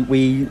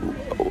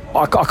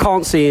 I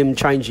can't see him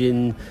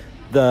changing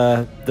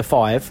the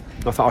 5.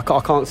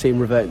 I can't see him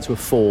reverting to a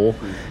 4.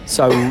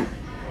 So,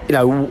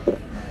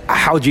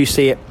 how do you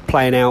see it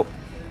playing out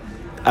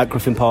at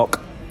Griffin Park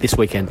this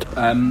weekend?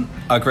 I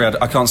agree.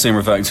 I can't see him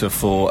reverting to a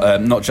 4,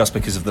 not just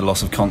because of the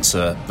loss of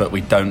Konsa, but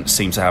we don't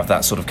seem to have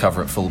that sort of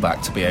cover at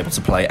full-back to be able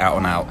to play out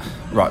and out,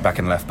 right back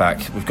and left back.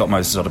 We've got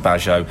Moses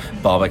Odubajo.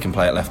 Barbe can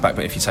play at left back,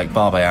 but if you take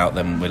Barbe out,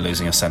 then we're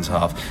losing a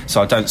centre-half.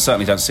 So I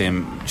certainly don't see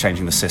him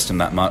changing the system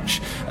that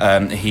much.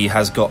 He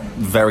has got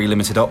very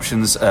limited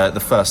options. The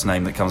first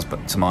name that comes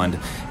to mind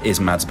is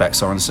Mads Bech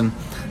Sorensen.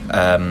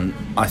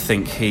 I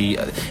think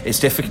it's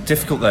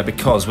difficult though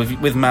because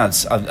with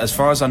Mads, as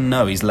far as I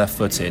know, he's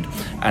left-footed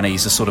and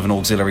he's a sort of an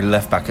auxiliary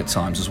left-back at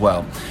times as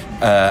well.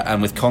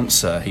 And with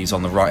Konsa, he's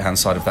on the right-hand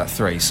side of that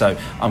 3. So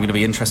I'm going to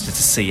be interested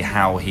to see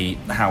how he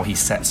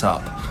sets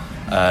up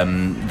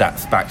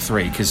that back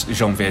 3 because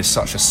Janvier is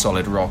such a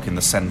solid rock in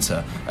the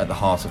centre at the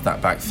heart of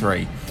that back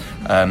 3.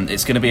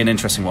 It's going to be an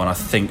interesting one. I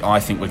think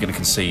we're going to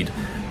concede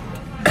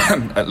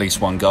at least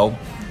 1 goal.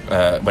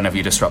 Whenever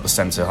you disrupt the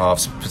centre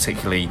halves,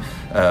 particularly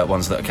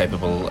ones that are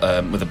capable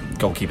with a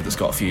goalkeeper that's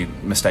got a few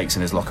mistakes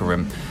in his locker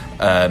room,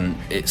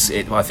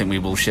 I think we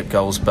will ship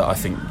goals, but I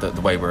think that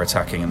the way we're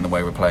attacking and the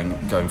way we're playing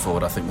going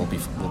forward, I think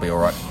we'll be all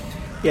right.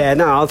 Yeah,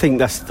 no, I think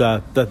that's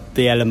the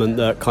element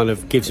that kind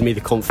of gives me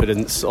the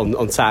confidence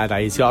on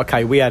Saturday. Is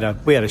okay, we had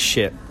a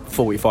shit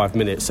 45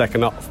 minutes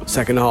second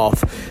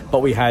half, but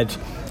we had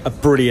a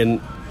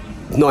brilliant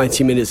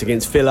 90 minutes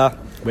against Villa.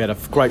 We had a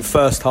great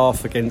first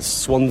half against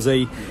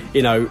Swansea.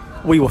 You know,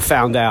 we were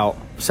found out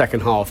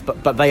second half,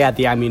 but they had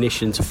the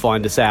ammunition to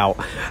find us out.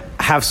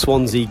 Have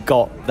Swansea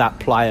got that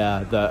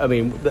player have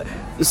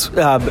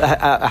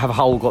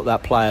Hull got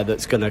that player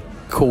that's going to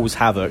cause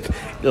havoc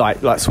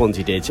like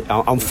Swansea did?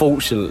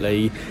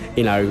 Unfortunately,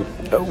 you know,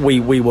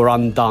 we were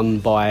undone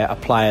by a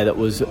player that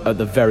was at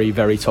the very,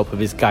 very top of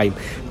his game.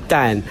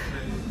 Dan,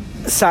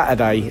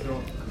 Saturday,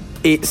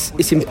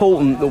 it's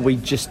important that we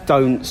just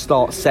don't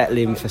start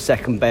settling for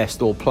second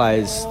best or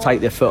players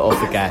take their foot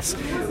off the gas.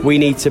 We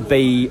need to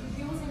be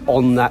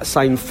on that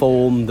same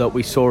form that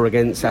we saw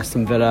against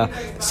Aston Villa,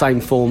 same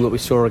form that we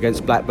saw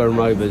against Blackburn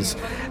Rovers.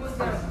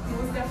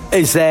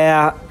 Is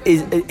that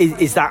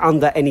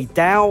under any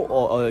doubt,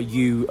 or are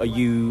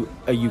you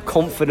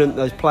confident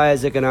those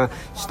players are going to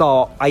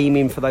start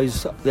aiming for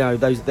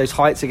those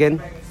heights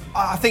again?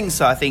 I think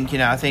so. I think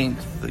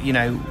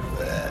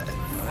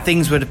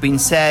things would have been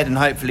said, and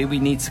hopefully we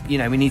need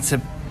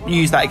to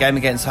use that game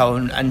against Hull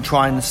and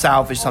try and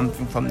salvage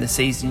something from the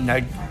season. You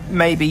know,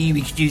 maybe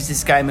we could use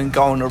this game and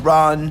go on a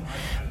run,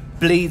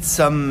 bleed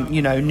some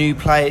new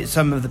players,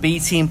 some of the B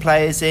team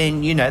players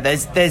in. You know, there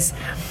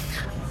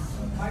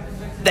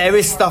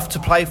is stuff to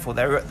play for.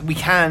 We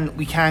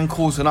can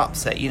cause an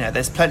upset. You know,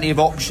 there's plenty of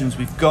options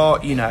we've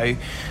got. You know,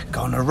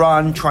 go on a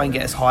run, try and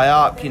get us high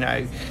up. You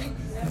know,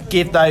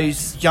 give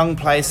those young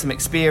players some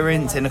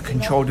experience in a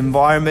controlled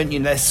environment. You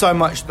know, there's so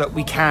much that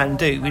we can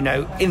do. You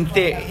know, in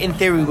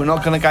theory, we're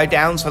not going to go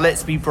down. So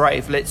let's be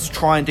brave. Let's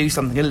try and do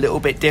something a little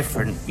bit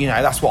different. You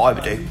know, that's what I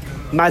would do.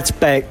 Mads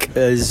Beck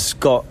has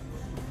got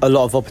a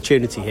lot of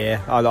opportunity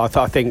here. I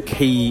think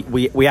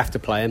we have to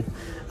play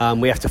him.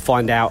 We have to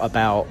find out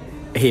about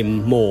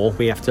him more.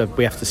 We have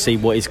to see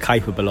what he's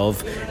capable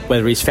of,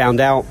 whether he's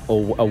found out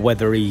or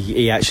whether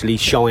he actually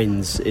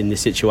shines in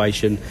this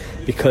situation,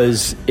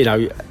 because, you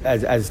know,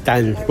 as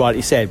Dan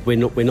rightly said, we're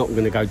not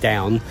going to go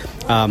down.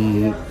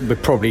 We're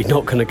probably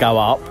not going to go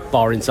up,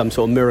 barring some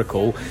sort of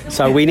miracle.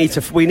 So we need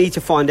to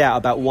find out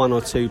about one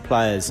or two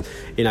players.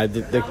 You know,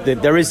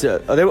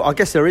 I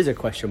guess there is a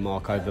question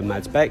mark over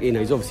Mads Beck. You know,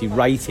 he's obviously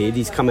rated.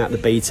 He's come out the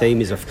B team.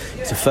 He's a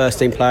first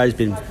team player. He's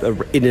been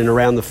in and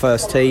around the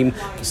first team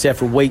for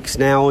several weeks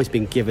now. He's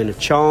been given a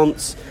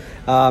chance.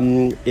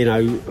 You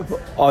know,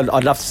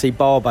 I'd love to see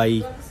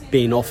Barbe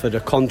being offered a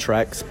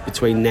contract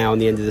between now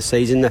and the end of the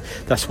season.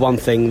 That's one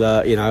thing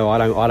that, you know, I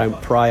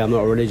don't pray. I'm not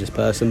a religious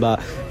person, but,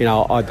 you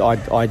know,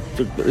 I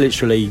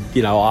literally,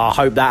 you know, I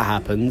hope that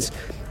happens.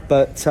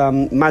 But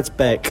Mads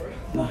Beck,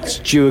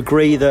 do you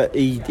agree that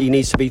he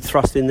needs to be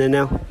thrust in there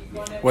now?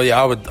 Well,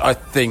 yeah, I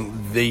think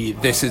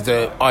this is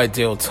the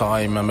ideal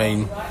time. I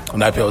mean, I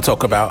know people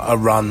talk about a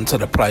run to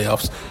the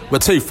playoffs. We're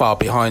too far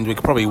behind. We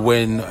could probably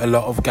win a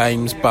lot of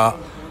games, but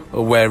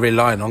we're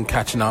relying on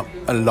catching up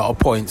a lot of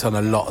points on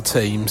a lot of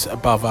teams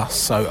above us.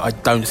 So I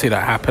don't see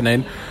that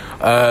happening.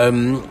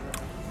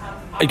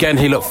 Again,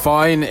 he looked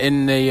fine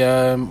in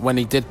the when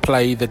he did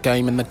play the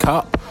game in the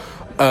Cup.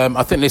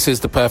 I think this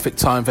is the perfect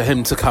time for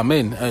him to come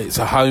in. It's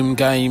a home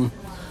game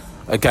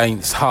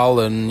against Hull,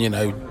 and, you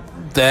know,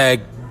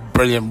 their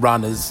brilliant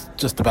run has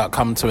just about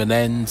come to an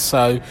end.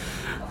 So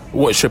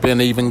what should be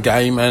an even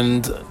game,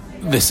 and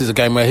this is a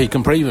game where he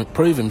can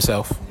prove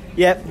himself.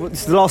 Yeah,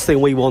 the last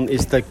thing we want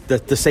is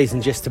the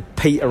season just to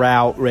peter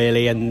out,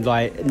 really, and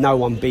like no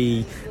one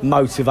be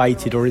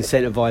motivated or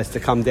incentivised to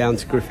come down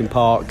to Griffin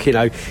Park. You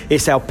know,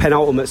 it's our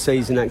penultimate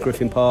season at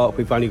Griffin Park.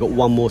 We've only got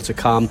one more to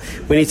come.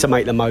 We need to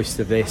make the most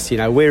of this. You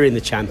know, we're in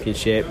the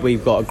Championship.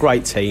 We've got a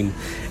great team.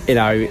 You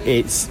know,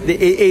 it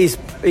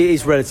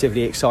is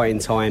relatively exciting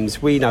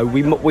times. We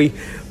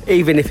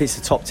even if it's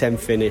a top 10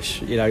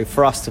 finish, you know,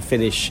 for us to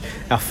finish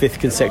our fifth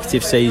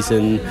consecutive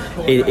season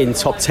in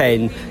top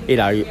 10, you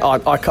know,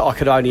 I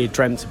could only have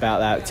dreamt about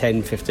that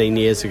 10, 15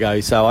 years ago.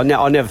 So I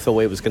never thought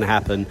it was going to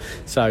happen.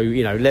 So,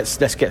 you know,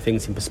 let's get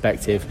things in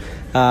perspective.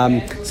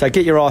 So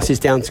get your asses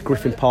down to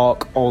Griffin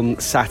Park on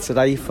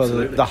Saturday for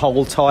the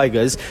Hull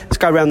Tigers. Let's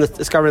go around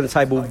the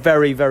table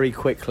very, very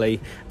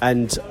quickly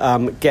and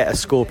get a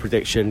score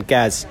prediction.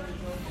 Gaz.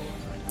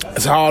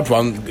 It's a hard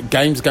one.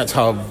 Games against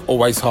Hull are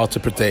always hard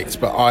to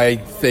predict, but I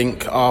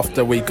think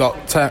after we got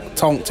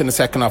tonked in the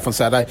second half on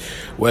Saturday,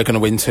 we're going to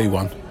win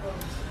 2-1.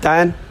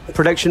 Dan,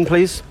 prediction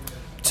please.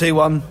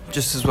 2-1,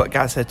 just as what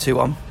Gaz said,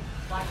 2-1.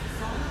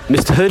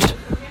 Mr. Hood.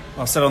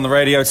 I said on the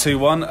radio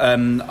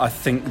 2-1. I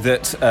think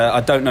that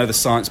I don't know the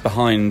science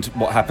behind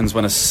what happens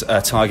when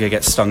a tiger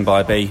gets stung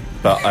by a bee,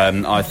 but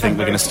I think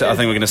we're going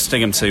to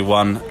sting him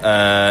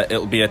 2-1.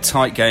 It'll be a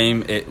tight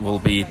game. It will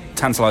be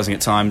tantalising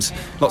at times.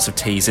 Lots of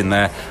teas in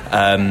there,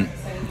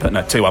 but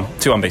no,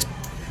 2-1 bees.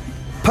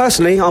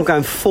 Personally, I'm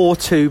going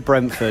 4-2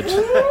 Brentford.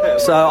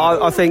 So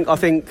I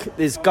think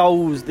there's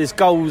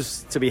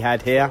goals to be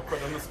had here.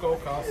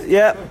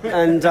 Yeah,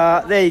 and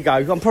there you go.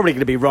 I'm probably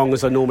going to be wrong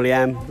as I normally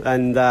am,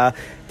 and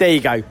there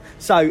you go.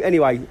 So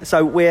anyway,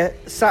 so we're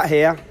sat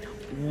here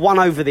 1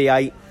 over the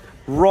 8,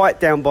 right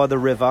down by the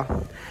river.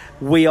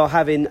 We are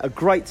having a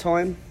great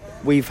time.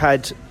 We've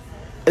had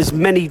as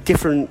many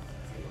different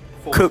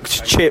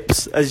cooked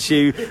chips as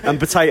you and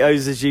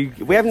potatoes as you.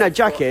 We haven't had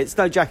jackets.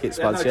 No jackets,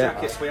 Spuds,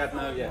 yet. We had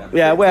no.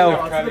 Yeah,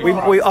 well,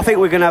 I think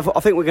we're gonna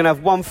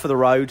have one for the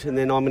road, and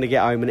then I'm gonna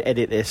get home and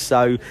edit this.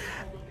 So,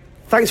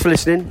 thanks for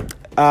listening.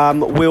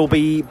 We'll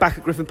be back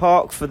at Griffin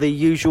Park for the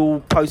usual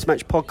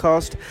post-match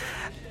podcast,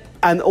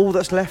 and all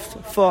that's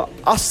left for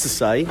us to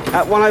say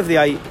at 1 over the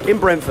 8 in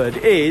Brentford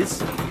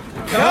is,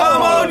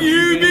 Come on,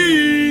 UB!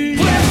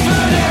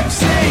 Brentford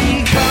FC,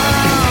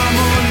 come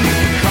on,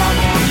 you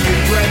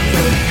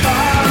Brentford,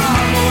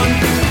 come on,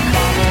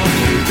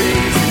 you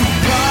bees,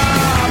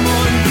 come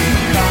on,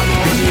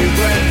 you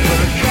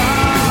Brentford,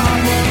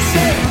 come on,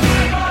 say,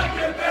 come on,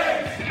 you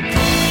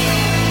bees.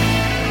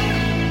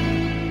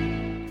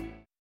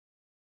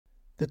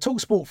 The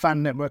TalkSport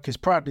Fan Network is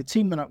proudly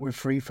teaming up with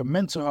Free for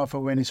Mental Health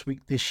Awareness Week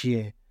this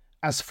year.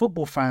 As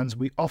football fans,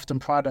 we often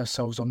pride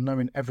ourselves on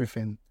knowing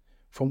everything,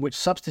 from which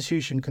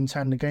substitution can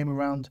turn the game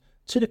around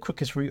to the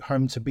quickest route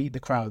home to beat the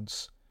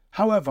crowds.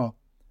 However,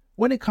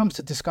 when it comes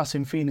to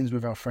discussing feelings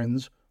with our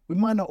friends, we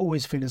might not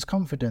always feel as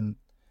confident.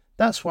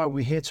 That's why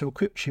we're here to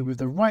equip you with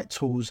the right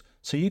tools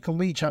so you can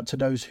reach out to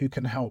those who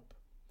can help.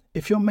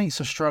 If your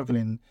mates are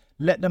struggling,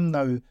 let them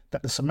know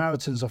that the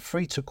Samaritans are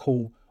free to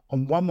call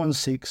on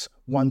 116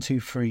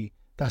 123.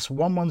 That's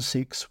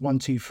 116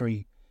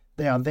 123.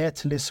 They are there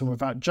to listen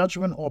without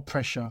judgment or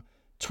pressure,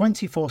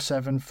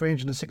 24/7,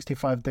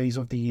 365 days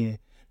of the year.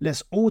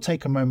 Let's all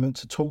take a moment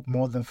to talk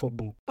more than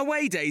football.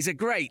 Away days are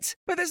great,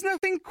 but there's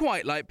nothing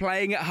quite like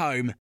playing at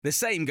home. The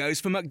same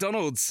goes for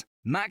McDonald's.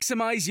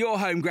 Maximise your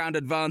home ground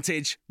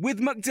advantage with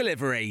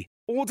McDelivery.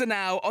 Order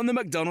now on the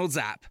McDonald's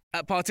app.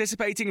 At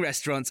participating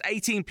restaurants,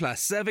 18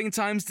 plus, serving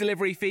times,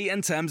 delivery fee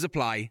and terms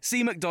apply.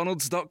 See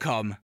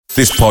mcdonalds.com.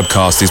 This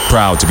podcast is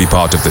proud to be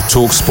part of the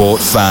TalkSport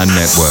Fan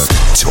Network.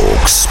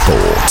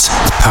 TalkSport.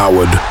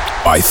 Powered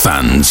by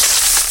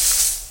fans.